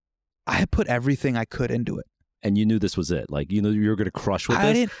 Like, I had put everything I could into it. And you knew this was it. Like, you were going to crush with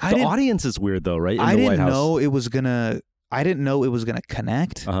this. The audience is weird, though, right? I didn't know it was going to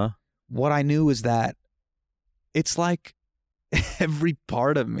connect. What I knew is that it's like every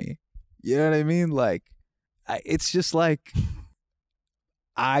part of me. You know what I mean? Like, it's just like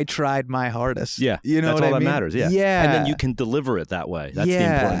I tried my hardest. Yeah. You know that's what all I that mean? matters. Yeah. Yeah. And then you can deliver it that way. That's the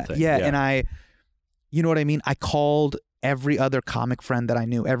important thing. Yeah. And you know what I mean? I called every other comic friend that I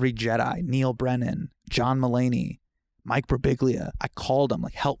knew, every Jedi, Neil Brennan, John Mulaney, Mike Birbiglia. I called them,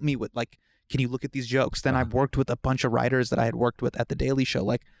 like, help me with, like, can you look at these jokes? Then I worked with a bunch of writers that I had worked with at The Daily Show.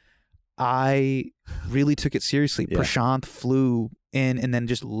 Like, I really took it seriously. Yeah. Prashant flew in and then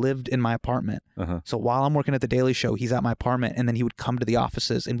just lived in my apartment. So while I'm working at The Daily Show, he's at my apartment, and then he would come to the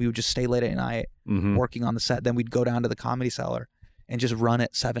offices and we would just stay late at night working on the set. Then we'd go down to the Comedy Cellar and just run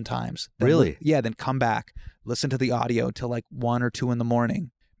it 7 times. Then really? Then come back, listen to the audio till like 1 or 2 in the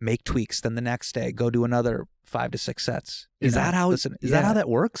morning, make tweaks. Then the next day, go do another 5 to 6 sets. Is that how that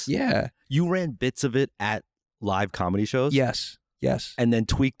works? Yeah. You ran bits of it at live comedy shows? Yes. And then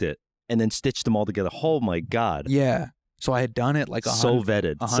tweaked it and then stitched them all together. Oh my God. Yeah. So I had done it like so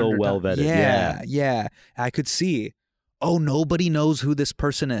vetted, so well vetted. Yeah. I could see, oh, nobody knows who this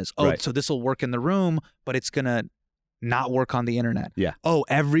person is. Oh, so this will work in the room, but it's going to not work on the internet. Yeah. Oh,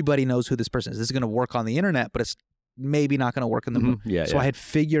 everybody knows who this person is. This is going to work on the internet, but it's maybe not going to work in the room. So I had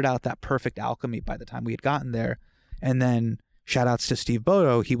figured out that perfect alchemy by the time we had gotten there. And then shout outs to Steve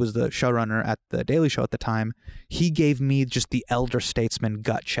Bodo. He was the showrunner at The Daily Show at the time. He gave me just the elder statesman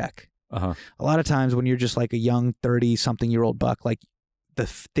gut check. A lot of times when you're just like a young 30-something-year-old buck, like, the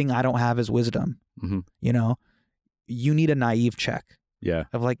thing I don't have is wisdom. You know, you need a naive check. Yeah.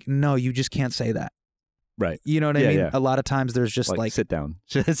 Of like, no, you just can't say that. Right. You know what I mean? Yeah. A lot of times there's just like sit down.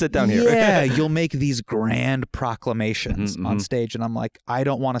 Sit down here. Yeah, you'll make these grand proclamations on stage, and I'm like, I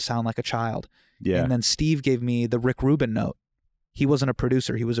don't want to sound like a child. Yeah. And then Steve gave me the Rick Rubin note. He wasn't a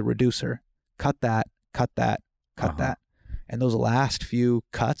producer, he was a reducer. Cut that, cut that, cut that. And those last few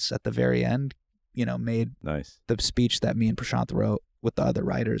cuts at the very end, made nice. the speech that me and Prashant wrote with the other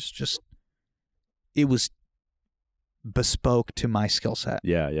writers, just it was bespoke to my skill set.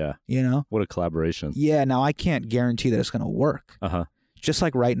 Yeah, yeah. You know? What a collaboration. Yeah, now I can't guarantee that it's going to work. Uh-huh. Just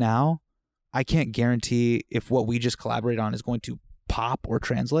like right now, I can't guarantee if what we just collaborated on is going to pop or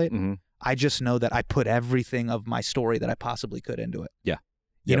translate. Mm-hmm. I just know that I put everything of my story that I possibly could into it. Yeah.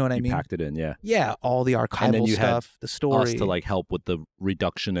 You know what I mean? You packed it in, yeah. Yeah, all the archival And then you stuff, had the story. us to like help with the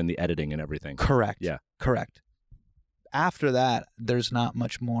reduction and the editing and everything. Correct. Yeah. Correct. After that, there's not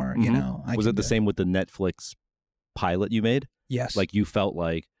much more, you Mhm. know. Was it the same with the Netflix pilot you made? Yes. Like you felt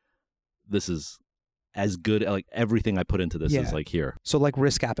like this is as good, like everything I put into this Yeah. is like here. So like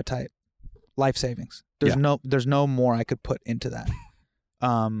risk appetite, life savings. There's Yeah. there's no more I could put into that.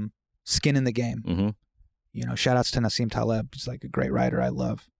 Skin in the game. Mm-hmm. You know, shout outs to Nassim Taleb. He's like a great writer I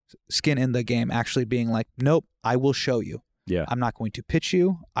love. Skin in the game, actually being like, nope, I will show you. Yeah. I'm not going to pitch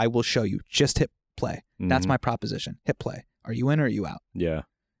you. I will show you. Just hit play. That's Mhm. my proposition. Hit play. Are you in or are you out? Yeah.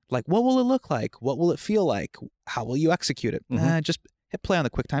 Like, what will it look like? What will it feel like? How will you execute it? Mhm. Just hit play on the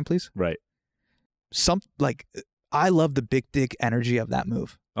QuickTime, please. Right. I love the big dig energy of that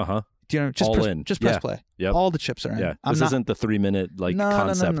move. Uh-huh. Do you know, just All press, in. just press Yeah. play. Yep. All the chips are in. Yeah. I'm This not, isn't the 3-minute like no,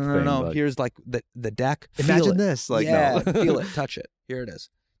 concept no. thing. No. Like, Here's like the deck. imagine Feel it. this. Like, yeah, no. feel it, touch it. Here it is.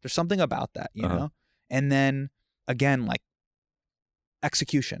 There's something about that, you Uh-huh. know? And then again, like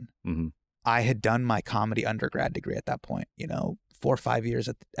execution. Mm-hmm. I had done my comedy undergrad degree at that point, you know, 4 or 5 years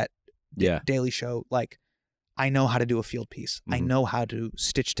at Yeah. Daily Show. Like, I know how to do a field piece. I Mhm. know how to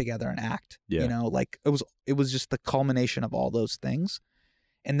stitch together an act. Yeah. You know, like it was just the culmination of all those things.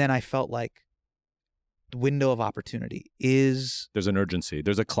 And then I felt like the window of opportunity is There's an urgency.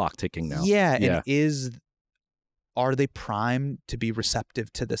 There's a clock ticking now. yeah, Yeah. and are they primed to be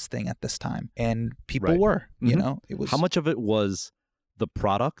receptive to this thing at this time? And people Right. were, you Mhm. know, it was How much of it was the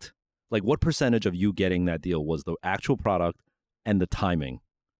product? Like what percentage of you getting that deal was the actual product and the timing?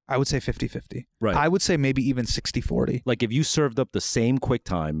 I would say 50-50. Right. I would say maybe even 60-40. Like if you served up the same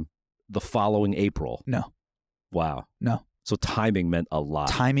QuickTime the following April. No. Wow. No. So timing meant a lot.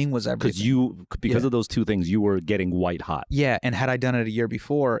 Timing was everything. Because Yeah. of those two things, you were getting white hot. Yeah, and had I done it a year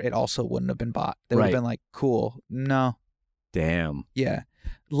before, it also wouldn't have been bought. They would have Right. been like, cool. No. Damn. Yeah.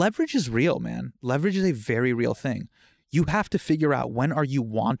 Leverage is real, man. Leverage is a very real thing. You have to figure out when are you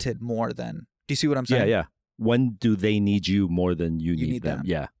wanted more than. Do you see what I'm saying? Yeah, yeah. When do they need you more than you You need need them? them.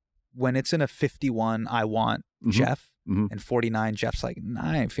 Yeah. When it's in a 51, I want Mhm. Jeff, Mhm. and 49, Jeff's like, nah,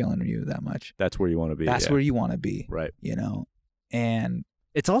 I ain't feeling you that much. That's where you want to be. That's yeah. where you want to be, Right. you know? And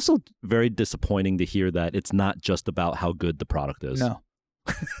It's also very disappointing to hear that it's not just about how good the product is. no,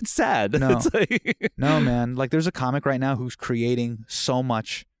 It's sad. No. It's like no, man. Like there's a comic right now who's creating so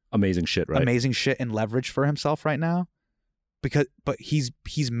much amazing shit, right? amazing shit and leverage for himself right now. But he's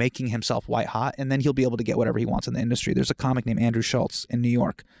making himself white hot, and then he'll be able to get whatever he wants in the industry. There's a comic named Andrew Schultz in New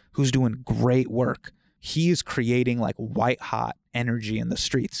York who's doing great work. He is creating like white hot energy in the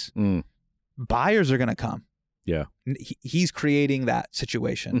streets. Mm. Buyers are gonna come. Yeah. He's creating that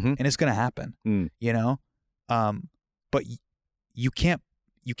situation, Mhm. and it's gonna happen. Mm. You know, but you can't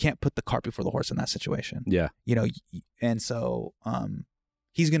put the cart before the horse in that situation. Yeah. You know, and so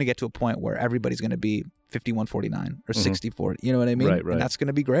he's going to get to a point where everybody's going to be 51-49 or 60-40. You know what I mean? Right, right. And that's going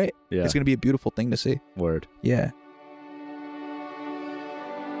to be great. Yeah. It's going to be a beautiful thing to see. Word. Yeah.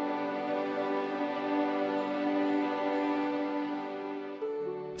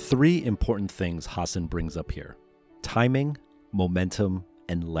 Three important things Hassan brings up here: timing, momentum,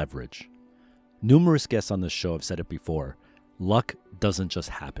 and leverage. Numerous guests on this show have said it before. Luck doesn't just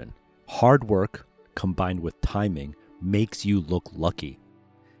happen. Hard work combined with timing makes you look lucky.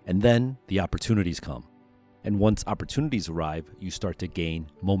 And then the opportunities come. And once opportunities arrive, you start to gain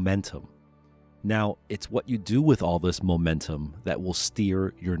momentum. Now, it's what you do with all this momentum that will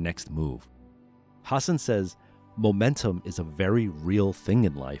steer your next move. Hassan says, momentum is a very real thing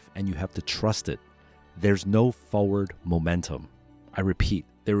in life, and you have to trust it. There's no forward momentum. I repeat,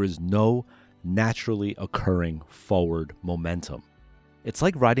 there is no naturally occurring forward momentum. It's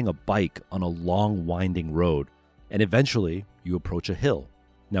like riding a bike on a long, winding road, and eventually you approach a hill.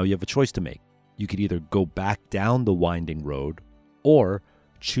 Now you have a choice to make. You could either go back down the winding road or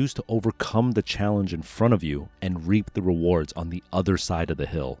choose to overcome the challenge in front of you and reap the rewards on the other side of the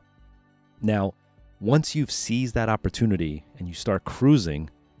hill. Now, once you've seized that opportunity and you start cruising,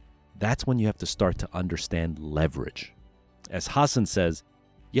 that's when you have to start to understand leverage. As Hassan says,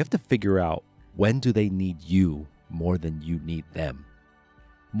 you have to figure out, when do they need you more than you need them?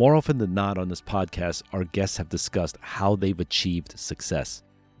 More often than not on this podcast, our guests have discussed how they've achieved success.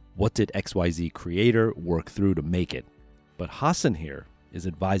 What did XYZ creator work through to make it? But Hassan here is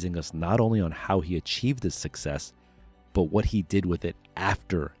advising us not only on how he achieved his success, but what he did with it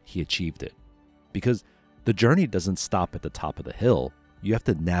after he achieved it. Because the journey doesn't stop at the top of the hill. You have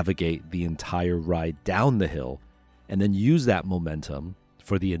to navigate the entire ride down the hill and then use that momentum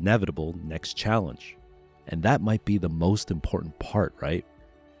for the inevitable next challenge. And that might be the most important part, right?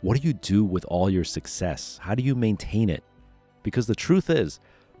 What do you do with all your success? How do you maintain it? Because the truth is,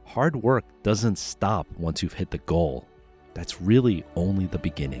 hard work doesn't stop once you've hit the goal. That's really only the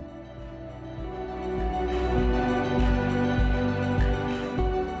beginning.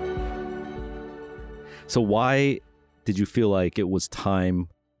 So why did you feel like it was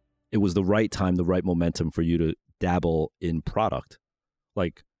the right time, the right momentum for you to dabble in product?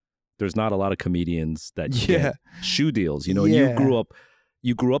 Like, there's not a lot of comedians that get shoe deals, and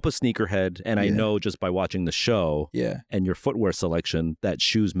you grew up a sneakerhead, and I know just by watching the show and your footwear selection that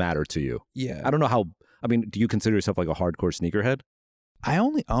shoes matter to you. Yeah. I don't know do you consider yourself like a hardcore sneakerhead? I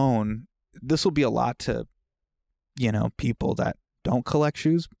only own, this will be a lot to, people that don't collect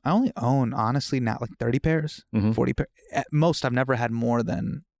shoes. I only own, honestly, not like 30 pairs, 40 pairs. At most, I've never had more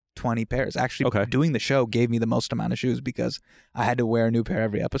than 20 pairs. Actually, doing the show gave me the most amount of shoes because I had to wear a new pair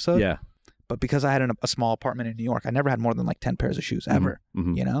every episode. Yeah. But because I had a small apartment in New York, I never had more than like 10 pairs of shoes ever,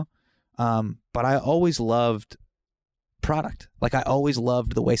 But I always loved product. Like, I always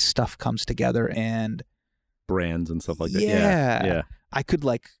loved the way stuff comes together and brands and stuff like that. Yeah. I could,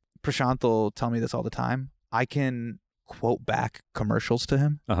 like, Prashant will tell me this all the time. I can quote back commercials to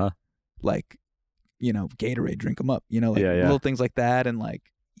him. Like, Gatorade, drink them up, little things like that. And like,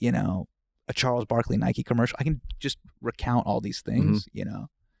 a Charles Barkley Nike commercial. I can just recount all these things,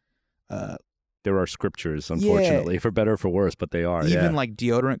 There are scriptures, unfortunately, for better or for worse, but they are. Even like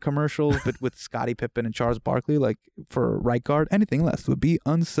deodorant commercials, but with Scottie Pippen and Charles Barkley, like for right guard, anything less would be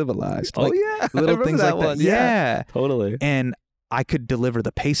uncivilized. Oh, like, yeah. Little things like one. that. Yeah. Totally. And I could deliver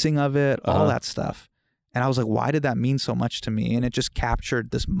the pacing of it, all that stuff. And I was like, why did that mean so much to me? And it just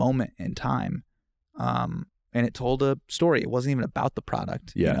captured this moment in time. And it told a story. It wasn't even about the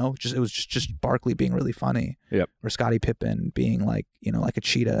product, It was just Barkley being really funny. Yep. Or Scottie Pippen being like, like a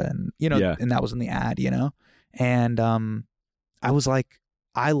cheetah and, and that was in the ad, And I was like,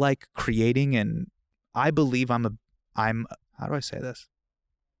 I like creating, and I believe I'm how do I say this?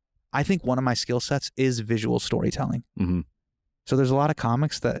 I think one of my skill sets is visual storytelling. So there's a lot of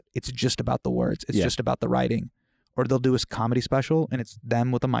comics that it's just about the words. It's just about the writing. Or they'll do a comedy special and it's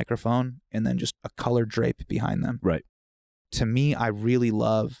them with a microphone and then just a colored drape behind them. Right. To me, I really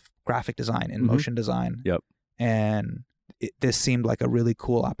love graphic design and motion design. Yep. And this seemed like a really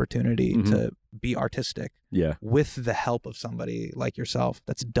cool opportunity to be artistic. Yeah. With the help of somebody like yourself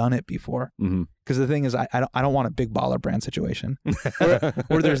that's done it before. Because the thing is, I don't want a big baller brand situation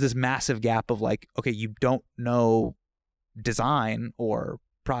where there's this massive gap of like, okay, you don't know design or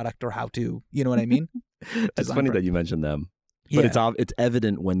product or how to, you know what I mean? It's funny that you mentioned them, but it's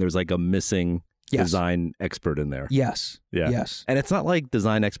evident when there's like a missing design expert in there. Yes. Yeah. Yes. And it's not like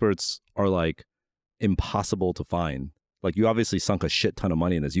design experts are like impossible to find. Like, you obviously sunk a shit ton of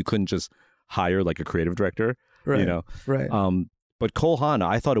money in this. You couldn't just hire like a creative director, right. Right. But Cole Haan,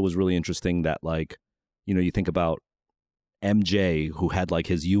 I thought it was really interesting that, like, you think about MJ, who had like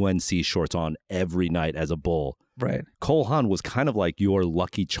his UNC shorts on every night as a Bull. Right. Cole Haan was kind of like your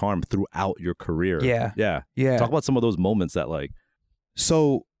lucky charm throughout your career. Yeah. Yeah. Yeah. Talk about some of those moments that, like.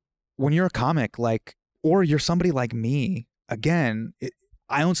 So when you're a comic, or you're somebody like me, again,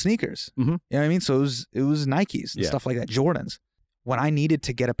 I own sneakers. You know what I mean? So it was Nikes and stuff like that, Jordans. When I needed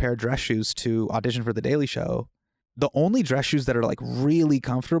to get a pair of dress shoes to audition for The Daily Show, the only dress shoes that are like really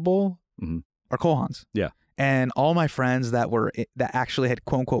comfortable are Cole Haan's. Yeah. And all my friends that actually had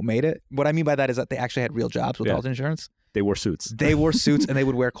quote unquote made it. What I mean by that is that they actually had real jobs with health insurance. They wore suits. They wore suits and they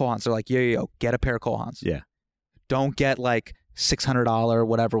would wear Cole Haan's. They're like, yo, get a pair of Cole Haan's. Yeah. Don't get like $600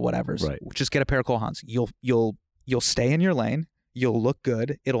 whatever's. Right. Just get a pair of Cole Haan's. You'll stay in your lane. You'll look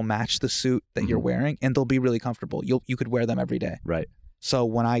good. It'll match the suit that you're wearing, and they'll be really comfortable. You could wear them every day. Right. So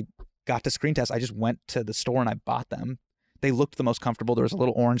when I got to Screen Test, I just went to the store and I bought them. They looked the most comfortable. There was a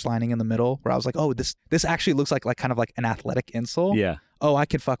little orange lining in the middle where I was like, oh, this actually looks like kind of like an athletic insole. Yeah. Oh, I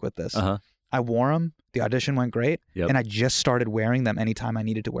could fuck with this. I wore them. The audition went great. Yep. And I just started wearing them anytime I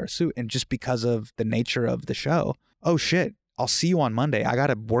needed to wear a suit. And just because of the nature of the show, oh shit, I'll see you on Monday. I got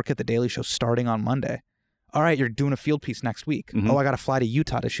to work at The Daily Show starting on Monday. All right, you're doing a field piece next week. Oh, I got to fly to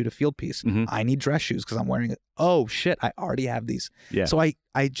Utah to shoot a field piece. I need dress shoes because I'm wearing it. Oh shit, I already have these. Yeah. So I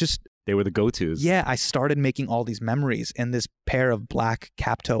just... They were the go-tos. Yeah, I started making all these memories in this pair of black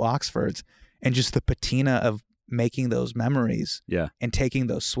cap-toe Oxfords, and just the patina of making those memories and taking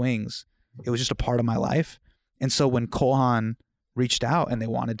those swings. It was just a part of my life. And so when Cole Haan reached out and they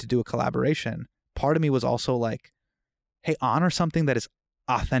wanted to do a collaboration, part of me was also like, hey, honor something that is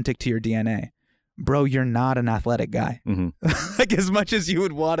authentic to your DNA. Bro, you're not an athletic guy. Like, as much as you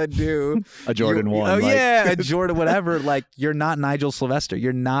would want to do a Jordan 1. Oh, like, yeah, a Jordan whatever. Like, you're not Nigel Sylvester.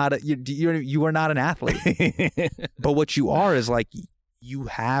 You're not. You are not an athlete. But what you are is like, you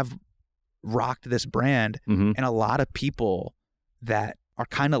have rocked this brand, and a lot of people that are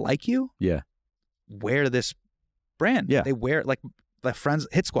kind of like you, wear this brand. Yeah, they wear like the friends,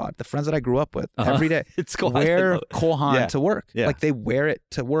 Hit Squad, the friends that I grew up with every day. Wear Cole Haan to work. Yeah. Like, they wear it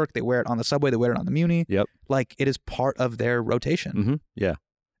to work. They wear it on the subway. They wear it on the Muni. Yep. Like, it is part of their rotation. Yeah,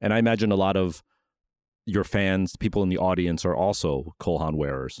 and I imagine a lot of your fans, people in the audience, are also Cole Haan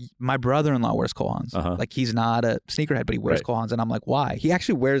wearers. My brother-in-law wears Cole Haans. Like, he's not a sneakerhead, but he wears Cole Haans, and I'm like, why? He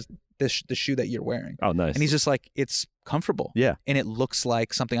actually wears the shoe that you're wearing. Oh, nice. And he's just like, it's comfortable. Yeah. And it looks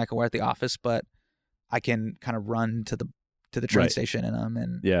like something I can wear at the office, but I can kind of run to the train station in them,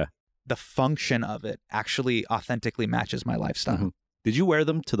 and the function of it actually authentically matches my lifestyle. Did you wear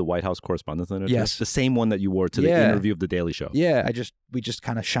them to the White House Correspondents' Dinner? Yes. The same one that you wore to the interview of The Daily Show? Yeah, we just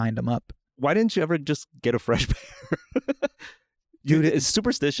kind of shined them up. Why didn't you ever just get a fresh pair? Dude, is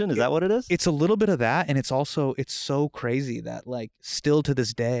superstition? Is that what it is? It's a little bit of that, and it's so crazy that, like, still to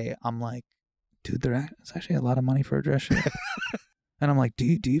this day, I'm like, dude, it's actually a lot of money for a dress shoe. And I'm like, do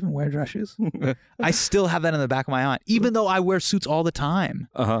you even wear dress shoes? I still have that in the back of my mind, even though I wear suits all the time.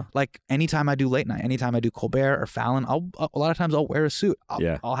 Like, anytime I do late night, anytime I do Colbert or Fallon, a lot of times I'll wear a suit.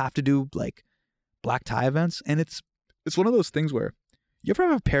 I'll have to do like black tie events, and it's one of those things where you ever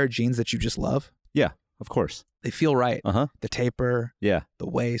have a pair of jeans that you just love? Yeah, of course. They feel right. The taper, the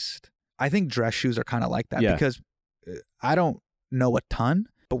waist. I think dress shoes are kind of like that because I don't know a ton,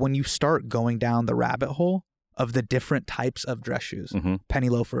 but when you start going down the rabbit hole of the different types of dress shoes, penny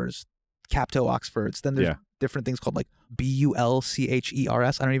loafers, cap toe Oxfords, then there's different things called like Bulchers.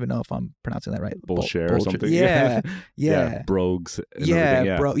 I don't even know if I'm pronouncing that right. Bullshit or something. Yeah. Brogues.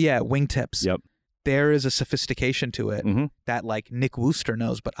 Wingtips. Yep. There is a sophistication to it that, like, Nick Wooster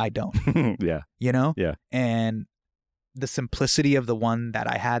knows, but I don't. You know? Yeah. And the simplicity of the one that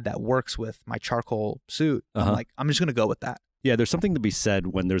I had that works with my charcoal suit, I'm like, I'm just going to go with that. Yeah, there's something to be said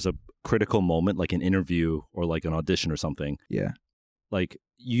when there's a critical moment, like an interview or like an audition or something. Yeah. Like,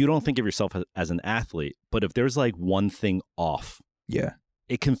 you don't think of yourself as an athlete, but if there's like one thing off,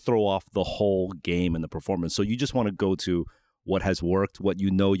 it can throw off the whole game and the performance. So you just want to go to what has worked, what you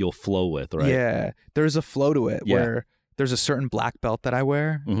know you'll flow with, right? Yeah. There's a flow to it where there's a certain black belt that I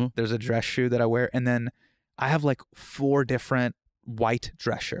wear. There's a dress shoe that I wear. And then I have like 4 different white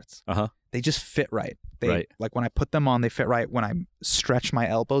dress shirts. They just fit right. Like, when I put them on, they fit right. When I stretch my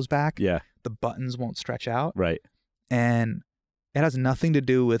elbows back, the buttons won't stretch out. Right. And it has nothing to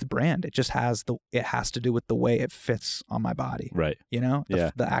do with brand. It just has to do with the way it fits on my body. Right. You know?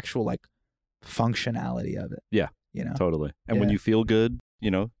 The actual, like, functionality of it. Yeah. You know? Totally. And when you feel good,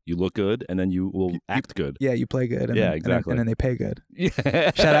 you know, you look good, and then you will act good. Yeah, you play good. And exactly. And then they pay good.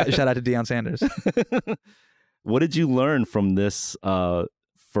 Yeah. Shout out to Deion Sanders. What did you learn from this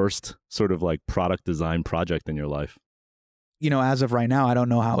first sort of like product design project in your life? You know, as of right now, I don't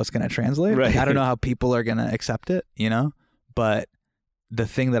know how it's going to translate. Right. Like, I don't know how people are going to accept it, you know? But the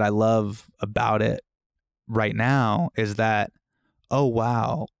thing that I love about it right now is that, oh,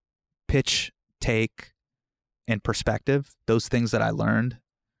 wow, pitch, take, and perspective, those things that I learned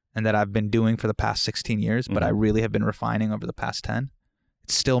and that I've been doing for the past 16 years, but I really have been refining over the past 10,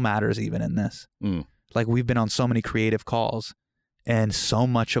 it still matters even in this. Like, we've been on so many creative calls, and so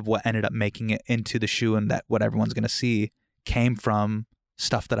much of what ended up making it into the shoe and that what everyone's going to see came from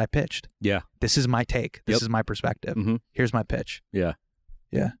stuff that I pitched. Yeah. This is my take. This is my perspective. Here's my pitch. Yeah.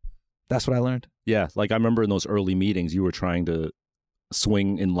 Yeah. That's what I learned. Yeah. Like, I remember in those early meetings, you were trying to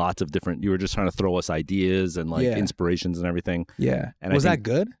swing in lots of different, you were just trying to throw us ideas and like inspirations and everything. Yeah. And was that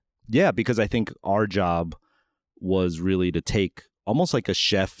good? Yeah, because I think our job was really to take almost like a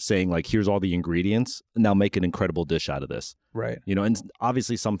chef saying like, here's all the ingredients, now make an incredible dish out of this. Right. You know, and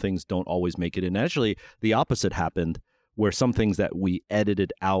obviously some things don't always make it in. Actually, the opposite happened, where some things that we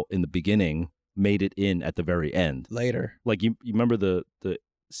edited out in the beginning made it in at the very end. Later. Like, you remember the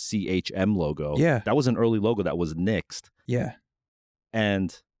CHM logo? Yeah. That was an early logo that was nixed. Yeah.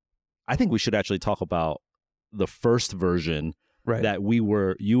 And I think we should actually talk about the first version that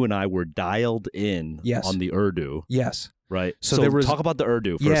you and I were dialed in on the Urdu. Yes. Right. So there was, talk about the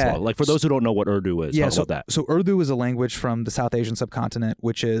Urdu first of all. Like, for those who don't know what Urdu is, talk about that. So Urdu is a language from the South Asian subcontinent,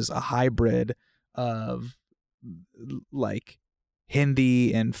 which is a hybrid of like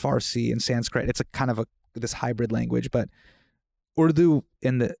Hindi and Farsi and Sanskrit. It's a kind of this hybrid language, but Urdu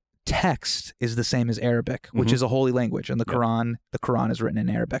text is the same as Arabic, which is a holy language, and the Quran is written in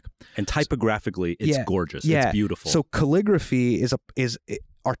Arabic. And typographically, it's gorgeous. It's beautiful. So calligraphy is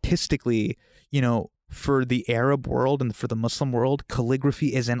artistically, for the Arab world and for the Muslim world,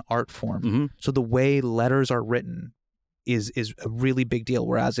 calligraphy is an art form. So the way letters are written is a really big deal.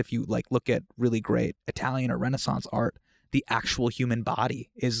 Whereas if you look at really great Italian or Renaissance art, the actual human body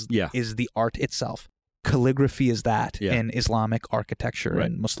is the art itself. Calligraphy is that in Islamic architecture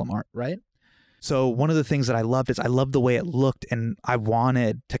and Muslim art, right? So one of the things that I loved is I loved the way it looked, and I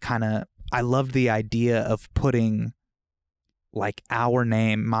wanted to I loved the idea of putting our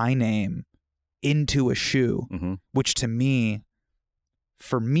name, my name, into a shoe, which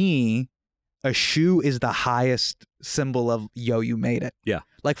for me, a shoe is the highest symbol of, you made it. Yeah.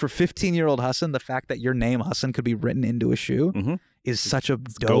 Like for 15-year-old Hassan, the fact that your name, Hassan, could be written into a shoe is such a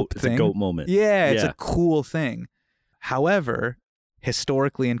dope thing. It's a GOAT moment. Yeah, it's a cool thing. However,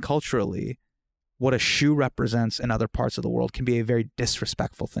 historically and culturally, what a shoe represents in other parts of the world can be a very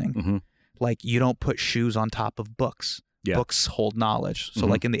disrespectful thing. Like, you don't put shoes on top of books. Yeah. Books hold knowledge. So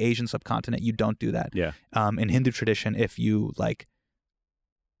like in the Asian subcontinent, you don't do that. Yeah. In Hindu tradition, if you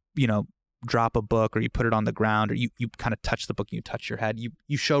drop a book or you put it on the ground or you kind of touch the book and you touch your head,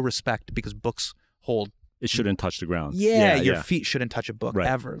 you show respect because books hold. It shouldn't touch the ground. Yeah, your feet shouldn't touch a book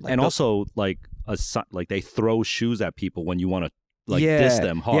ever. And also they throw shoes at people when you want to diss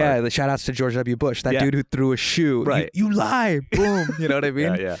them hard. Yeah, the shout outs to George W. Bush, that dude who threw a shoe. Right. You lie. Boom. You know what I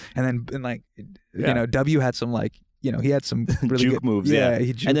mean? Yeah. And then W had some he had some really juke good moves. Yeah.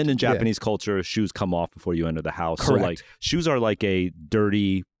 And then in Japanese culture, shoes come off before you enter the house. Correct. So shoes are like a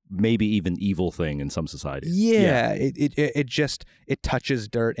dirty, maybe even evil thing in some societies. Yeah. It touches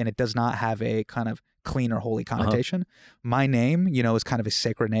dirt and it does not have a kind of clean or holy connotation. My name, is kind of a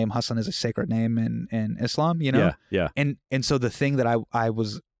sacred name. Hassan is a sacred name in Islam, Yeah. And so the thing that I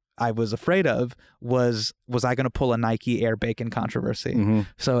was afraid of was I going to pull a Nike Air Bacon controversy?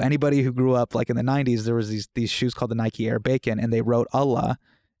 So anybody who grew up in the 90s, there was these shoes called the Nike Air Bacon, and they wrote Allah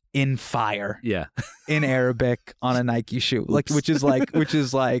in fire. Yeah. In Arabic on a Nike shoe. Which is like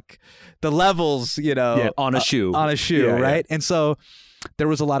the levels, on a shoe. On a shoe, Yeah, right? And so there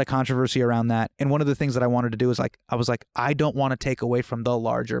was a lot of controversy around that. And one of the things that I wanted to do is I don't want to take away from the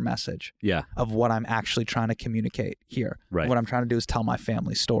larger message of what I'm actually trying to communicate here. Right. What I'm trying to do is tell my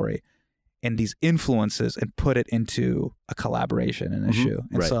family story and these influences and put it into a collaboration in a shoe.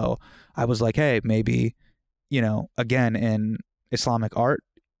 And so I was like, hey, maybe, again, in Islamic art,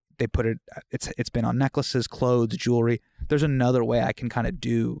 they put it's been on necklaces, clothes, jewelry. There's another way I can kind of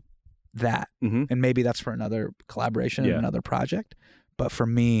do that. And maybe that's for another collaboration and another project. But for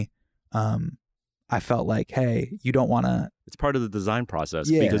me, I felt like, hey, you don't want to. It's part of the design process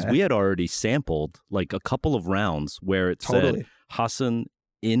because we had already sampled a couple of rounds where it said Hassan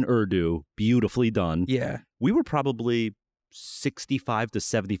in Urdu, beautifully done. Yeah. We were probably 65 to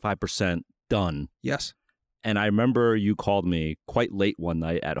 75% done. Yes. And I remember you called me quite late one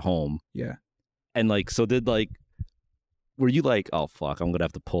night at home. Yeah. And were you oh fuck, I'm gonna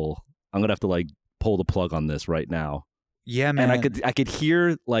have to pull the plug on this right now. Yeah, man. And I could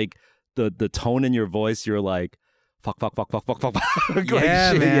hear the tone in your voice. You're like, fuck.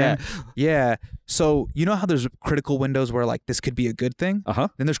 Yeah, man. Yeah. So you know how there's critical windows where this could be a good thing? Then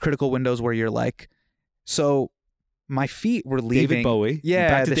there's critical windows where you're so my feet were leaving. David Bowie. Yeah.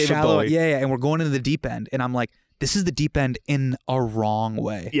 Back to the David shallow. Bowie. Yeah. And we're going into the deep end. And I'm like, this is the deep end in a wrong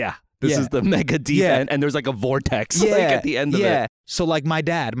way. Yeah. This is the mega deep end, and there's a vortex at the end of it. Yeah. So my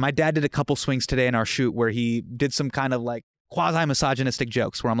dad did a couple swings today in our shoot where he did some kind of quasi-misogynistic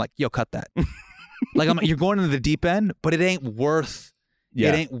jokes where I'm like, yo, cut that. You're going into the deep end, but it ain't worth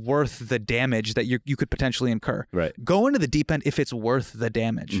the damage that you could potentially incur. Right. Go into the deep end if it's worth the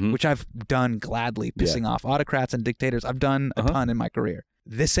damage, which I've done gladly, pissing off autocrats and dictators. I've done a ton in my career.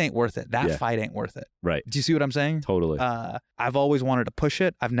 This ain't worth it. That fight ain't worth it. Right. Do you see what I'm saying? Totally. I've always wanted to push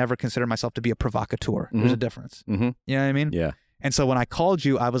it. I've never considered myself to be a provocateur. There's a difference. You know what I mean? Yeah. And so when I called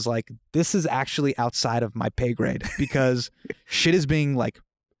you, I was like, this is actually outside of my pay grade because shit is being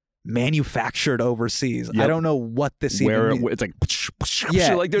manufactured overseas. I don't know what this even means. It's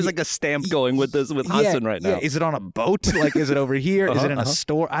there's a stamp going with Hassan right now. Yeah. Is it on a boat? Is it over here? Is it in a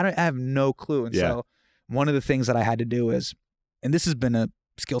store? I have no clue. And so one of the things that I had to do is, and this has been a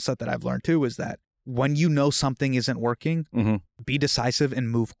skill set that I've learned too, is that when you know something isn't working, be decisive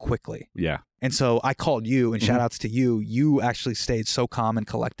and move quickly. Yeah. And so I called you, and shout outs to you. You actually stayed so calm and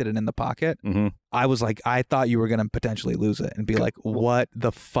collected and in the pocket. I was like, I thought you were going to potentially lose it and be like, what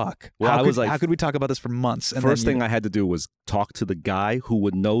the fuck? Well, how could we talk about this for months? And first thing I had to do was talk to the guy who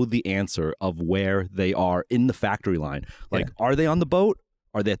would know the answer of where they are in the factory line. Are they on the boat?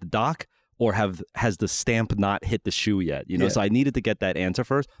 are they at the dock or has the stamp not hit the shoe yet? You know, so I needed to get that answer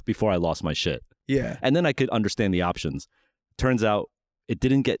first before I lost my shit. Yeah. And then I could understand the options. Turns out it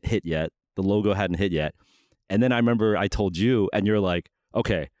didn't get hit yet. The logo hadn't hit yet. And then I remember I told you, and you're like,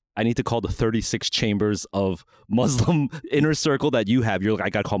 okay, I need to call the 36 chambers of Muslim inner circle that you have. You're like, I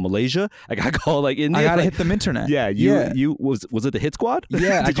got to call Malaysia. I got to call like India. I got to like, hit them internet. Yeah. You was it the hit squad?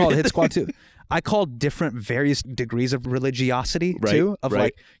 Yeah, I called it hit squad too. I called different various degrees of religiosity too. Of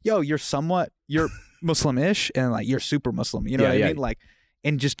like, yo, you're Muslim-ish and like you're super Muslim. You know what I mean? Like,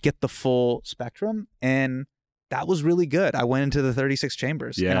 and just get the full spectrum. And that was really good. I went into the 36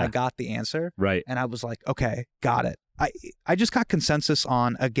 chambers and I got the answer. Right. And I was like, okay, got it. I just got consensus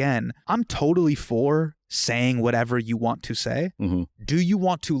on, again, I'm totally for saying whatever you want to say. Mm-hmm. Do you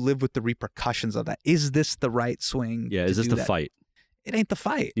want to live with the repercussions of that? Is this the right swing? Yeah. Is this the fight? It ain't the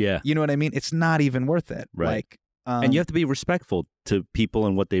fight. Yeah. You know what I mean? It's not even worth it. Right. Like, and you have to be respectful to people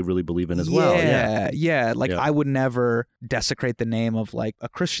and what they really believe in as well. Yeah. Like I would never desecrate the name of like a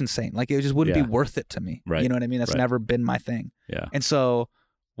Christian saint. Like it just wouldn't be worth it to me. Right. You know what I mean? That's never been my thing. Yeah. And so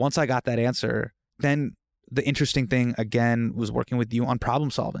once I got that answer, then the interesting thing again was working with you on problem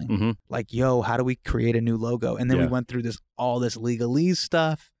solving. Mm-hmm. Like, yo, how do we create a new logo? And then we went through all this legalese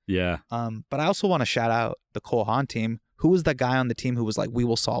stuff. Yeah. But I also want to shout out the Cole Haan team. Who was that guy on the team who was like, we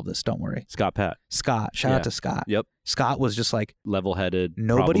will solve this, don't worry? Scott Pat. Scott. Shout out to Scott. Yep. Scott was just like level-headed.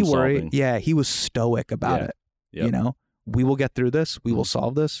 Nobody worry. Solving. Yeah, he was stoic about it. Yep. You know, we will get through this. We will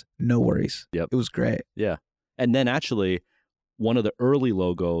solve this. No worries. Yep. It was great. Yeah. And then actually, one of the early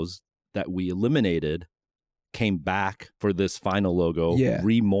logos that we eliminated came back for this final logo,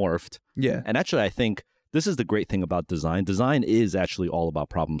 remorphed. Yeah. And actually, I think this is the great thing about design. Design is actually all about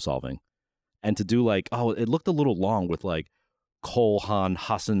problem solving. And to do like, it looked a little long with like Cole Haan,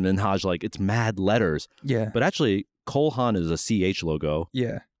 Hassan Minhaj, like it's mad letters. Yeah. But actually, Cole Haan is a CH logo.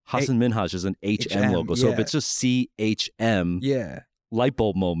 Yeah. Hassan Minhaj is an HM logo. So if it's just CHM, light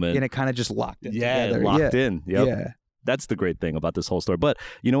bulb moment. And it kind of just locked in together. Locked in. Yep. Yeah. That's the great thing about this whole story. But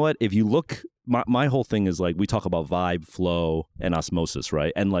you know what? If you look, my whole thing is like, we talk about vibe, flow, and osmosis,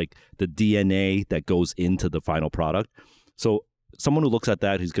 right? And like the DNA that goes into the final product. So someone who looks at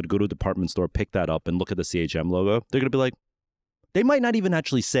that, who's going to go to a department store, pick that up and look at the CHM logo, they're going to be like, they might not even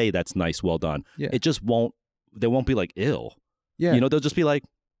actually say that's nice, well done. Yeah. It just won't, they won't be like, ill. Yeah. You know, they'll just be like,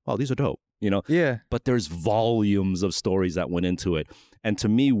 oh, these are dope, you know? Yeah. But there's volumes of stories that went into it. And to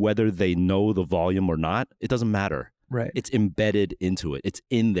me, whether they know the volume or not, it doesn't matter. Right. It's embedded into it. It's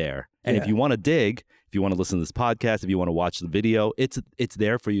in there. And if you want to dig, if you want to listen to this podcast, if you want to watch the video, it's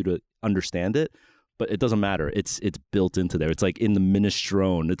there for you to understand it. But it doesn't matter. It's built into there. It's like in the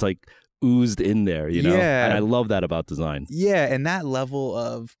minestrone. It's like oozed in there, you know? Yeah. And I love that about design. Yeah. And that level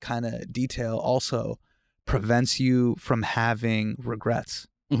of kind of detail also prevents you from having regrets.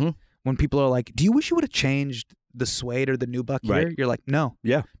 Mm-hmm. When people are like, do you wish you would have changed the suede or the nubuck here? You're like, no.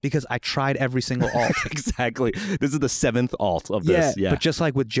 Yeah. Because I tried every single alt. Exactly. This is the 7th alt of this. Yeah. But just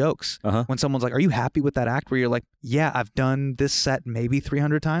like with jokes, when someone's like, are you happy with that act? Where you're like, yeah, I've done this set maybe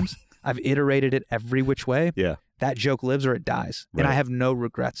 300 times. I've iterated it every which way. Yeah. That joke lives or it dies. Right. And I have no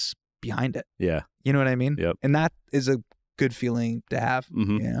regrets behind it. Yeah. You know what I mean? Yep. And that is a good feeling to have.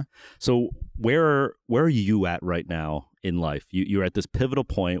 Mm-hmm. Yeah. So where are you at right now in life? You're at this pivotal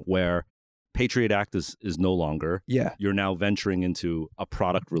point where Patriot Act is no longer. Yeah. You're now venturing into a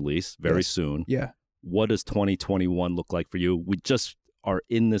product release very soon. Yeah. What does 2021 look like for you? We just are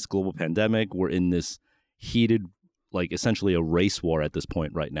in this global pandemic. We're in this heated, like essentially a race war at this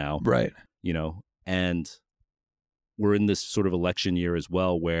point right now. Right. You know, and we're in this sort of election year as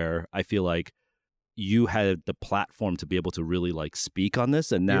well, where I feel like you had the platform to be able to really like speak on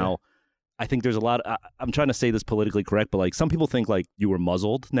this. And now I think there's a lot, I'm trying to say this politically correct, but like some people think like you were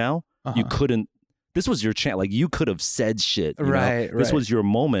muzzled now. You couldn't, this was your chance. Like you could have said shit. You know? This was your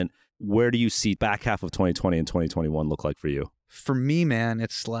moment. Where do you see back half of 2020 and 2021 look like for you? For me, man,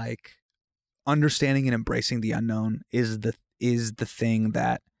 it's like understanding and embracing the unknown is the thing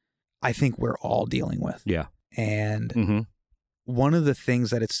that I think we're all dealing with. Yeah. And one of the things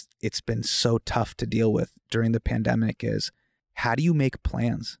that it's been so tough to deal with during the pandemic is how do you make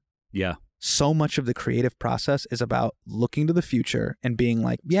plans? Yeah. So much of the creative process is about looking to the future and being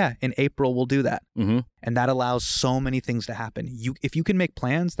like, yeah, in April, we'll do that. Mm-hmm. And that allows so many things to happen. If you can make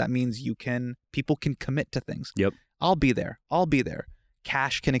plans, that means people can commit to things. Yep. I'll be there.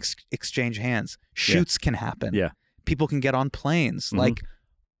 Cash can exchange hands. Shoots can happen. Yeah. People can get on planes. Like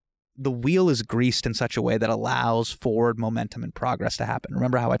the wheel is greased in such a way that allows forward momentum and progress to happen.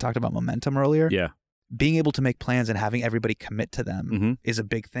 Remember how I talked about momentum earlier? Yeah. being able to make plans and having everybody commit to them is a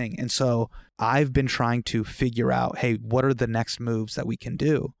big thing. And so I've been trying to figure out, hey, what are the next moves that we can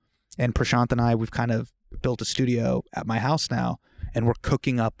do? And Prashant and I, we've kind of built a studio at my house now, and we're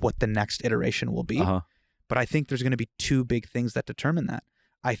cooking up what the next iteration will be. But I think there's going to be two big things that determine that.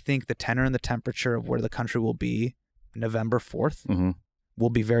 I think the tenor and the temperature of where the country will be November 4th will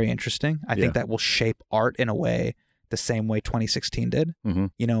be very interesting. I think that will shape art in a way the same way 2016 did.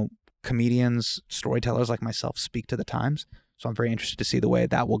 You know, comedians, storytellers like myself speak to the times. So I'm very interested to see the way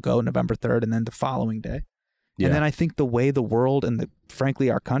that will go November 3rd and then the following day. And then I think the way the world and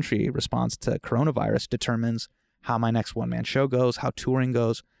frankly our country responds to coronavirus determines how my next one-man show goes, how touring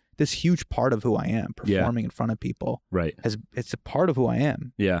goes. This huge part of who I am, performing in front of people, it's a part of who I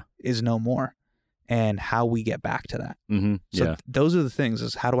am, is no more. And how we get back to that. So those are the things,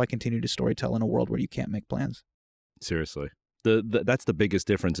 is how do I continue to storytell in a world where you can't make plans? Seriously. That's the biggest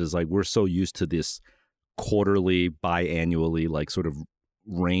difference, is like we're so used to this quarterly, biannually, like sort of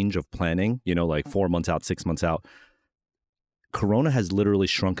range of planning, you know, like 4 months out, 6 months out. Corona has literally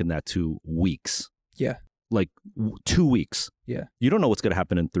shrunken that to weeks. Like 2 weeks. You don't know what's going to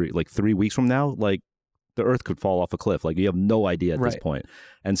happen in 3 weeks from now. Like the earth could fall off a cliff. Like you have no idea at this point.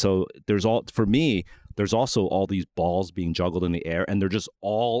 And so there's also all these balls being juggled in the air, and they're just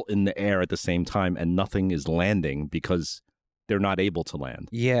all in the air at the same time, and nothing is landing because they're not able to land.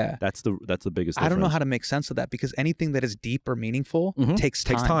 That's the biggest difference. I don't know how to make sense of that, because anything that is deep or meaningful takes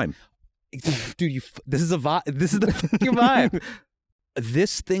time. Dude, this is the fucking vibe.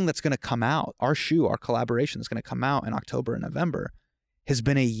 This thing that's going to come out, our collaboration that's going to come out in October and November, has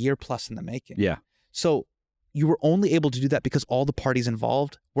been a year plus in the making. So you were only able to do that because all the parties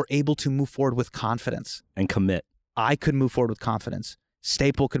involved were able to move forward with confidence. And commit. I could move forward with confidence.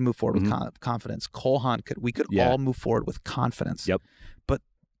 Staple could move forward with confidence. Cole Hunt we could all move forward with confidence. But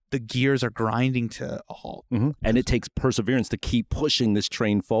the gears are grinding to a halt. And it takes perseverance to keep pushing this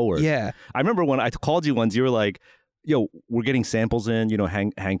train forward. I remember when I called you once, you were like, yo, we're getting samples in, you know,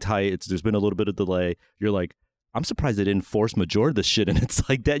 hang tight. There's been a little bit of delay. You're like, I'm surprised they didn't force majeure this shit. And it's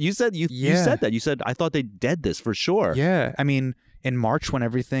like that. You said that. You said, I thought they did this for sure. I mean, in March when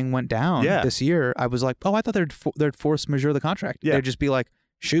everything went down this year, I was like, oh, I thought they'd force majeure the contract. They'd just be like,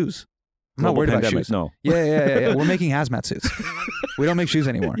 shoes. I'm not worried about shoes. No. We're making hazmat suits. We don't make shoes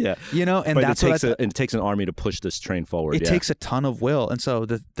anymore. You know, and but it takes an army to push this train forward. It takes a ton of will. And so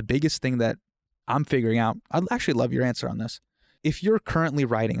the biggest thing that I'm figuring out, I'd actually love your answer on this. If you're currently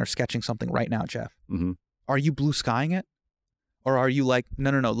writing or sketching something right now, Jeff, are you blue skying it? Or are you like,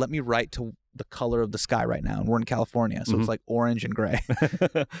 no, let me write to the color of the sky right now, and we're in California, so it's like orange and gray.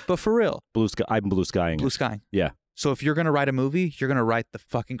 But for real, blue sky. I'm blue skying. Blue skying. Yeah. So if you're gonna write a movie, you're gonna write the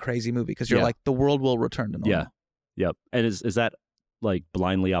fucking crazy movie, because you're like, the world will return to normal. Yep. And is that like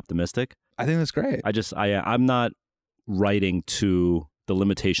blindly optimistic? I think that's great. I'm not writing to the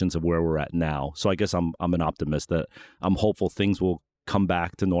limitations of where we're at now. So I guess I'm an optimist that I'm hopeful things will come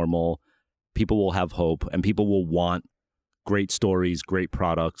back to normal. People will have hope, and people will want great stories, great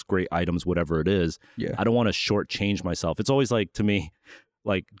products, great items, whatever it is. I don't want to shortchange myself. It's always like, to me,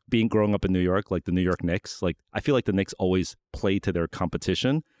 like growing up in New York, like the New York Knicks, like I feel like the Knicks always play to their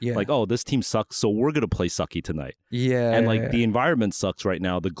competition. Like, oh, this team sucks, so we're going to play sucky tonight. And like the environment sucks right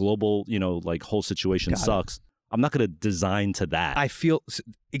now. The global, you know, like whole situation sucks. I'm not going to design to that. I feel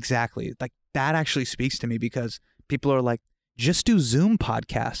exactly like that actually speaks to me, because people are like, just do Zoom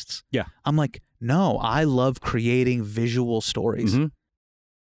podcasts. I'm like, no, I love creating visual stories.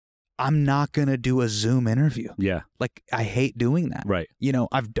 I'm not going to do a Zoom interview. Like, I hate doing that. You know,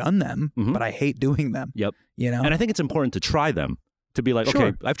 I've done them, but I hate doing them. You know? And I think it's important to try them, to be like,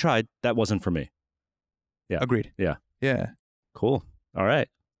 okay, I've tried. That wasn't for me. Agreed. Yeah. Cool. All right.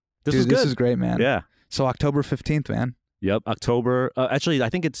 This is great, man. Yeah. So October 15th, man. October. Actually, I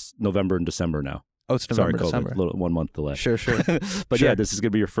think it's November and December now. Oh, it's November, December. Little 1 month delay. Sure. But yeah, this is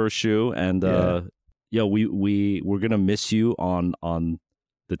gonna be your first shoe, and we're gonna miss you on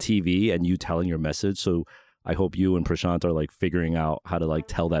the TV and you telling your message. So I hope you and Prashant are like figuring out how to like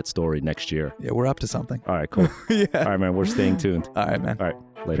tell that story next year. Yeah, we're up to something. All right, cool. All right, man. We're staying tuned. All right, man. All right,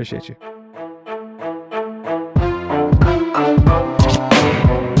 later. Appreciate you.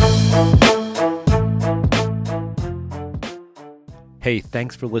 Hey,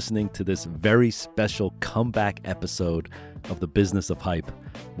 thanks for listening to this very special comeback episode of The Business of Hype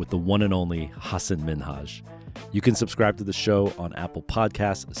with the one and only Hasan Minhaj. You can subscribe to the show on Apple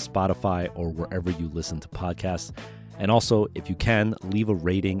Podcasts, Spotify, or wherever you listen to podcasts. And also, if you can, leave a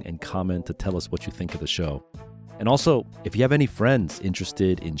rating and comment to tell us what you think of the show. And also, if you have any friends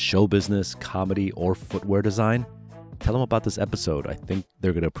interested in show business, comedy, or footwear design, tell them about this episode. I think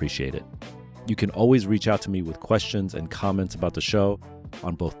they're going to appreciate it. You can always reach out to me with questions and comments about the show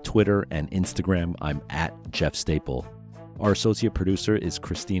on both Twitter and Instagram. I'm at Jeff Staple. Our associate producer is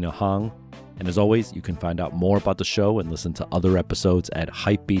Christina Hong. And as always, you can find out more about the show and listen to other episodes at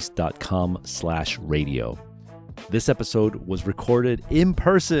hypebeast.com/radio. This episode was recorded in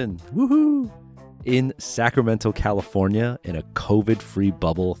person, woohoo, in Sacramento, California, in a COVID-free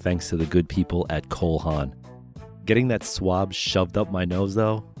bubble thanks to the good people at Cole Haan. Getting that swab shoved up my nose,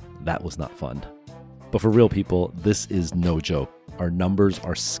 though, that was not fun. But for real people, this is no joke. Our numbers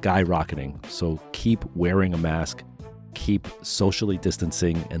are skyrocketing, so keep wearing a mask, keep socially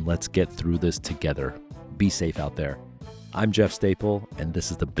distancing, and let's get through this together. Be safe out there. I'm Jeff Staple, and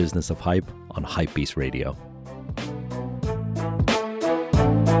this is the Business of Hype on Hypebeast Radio.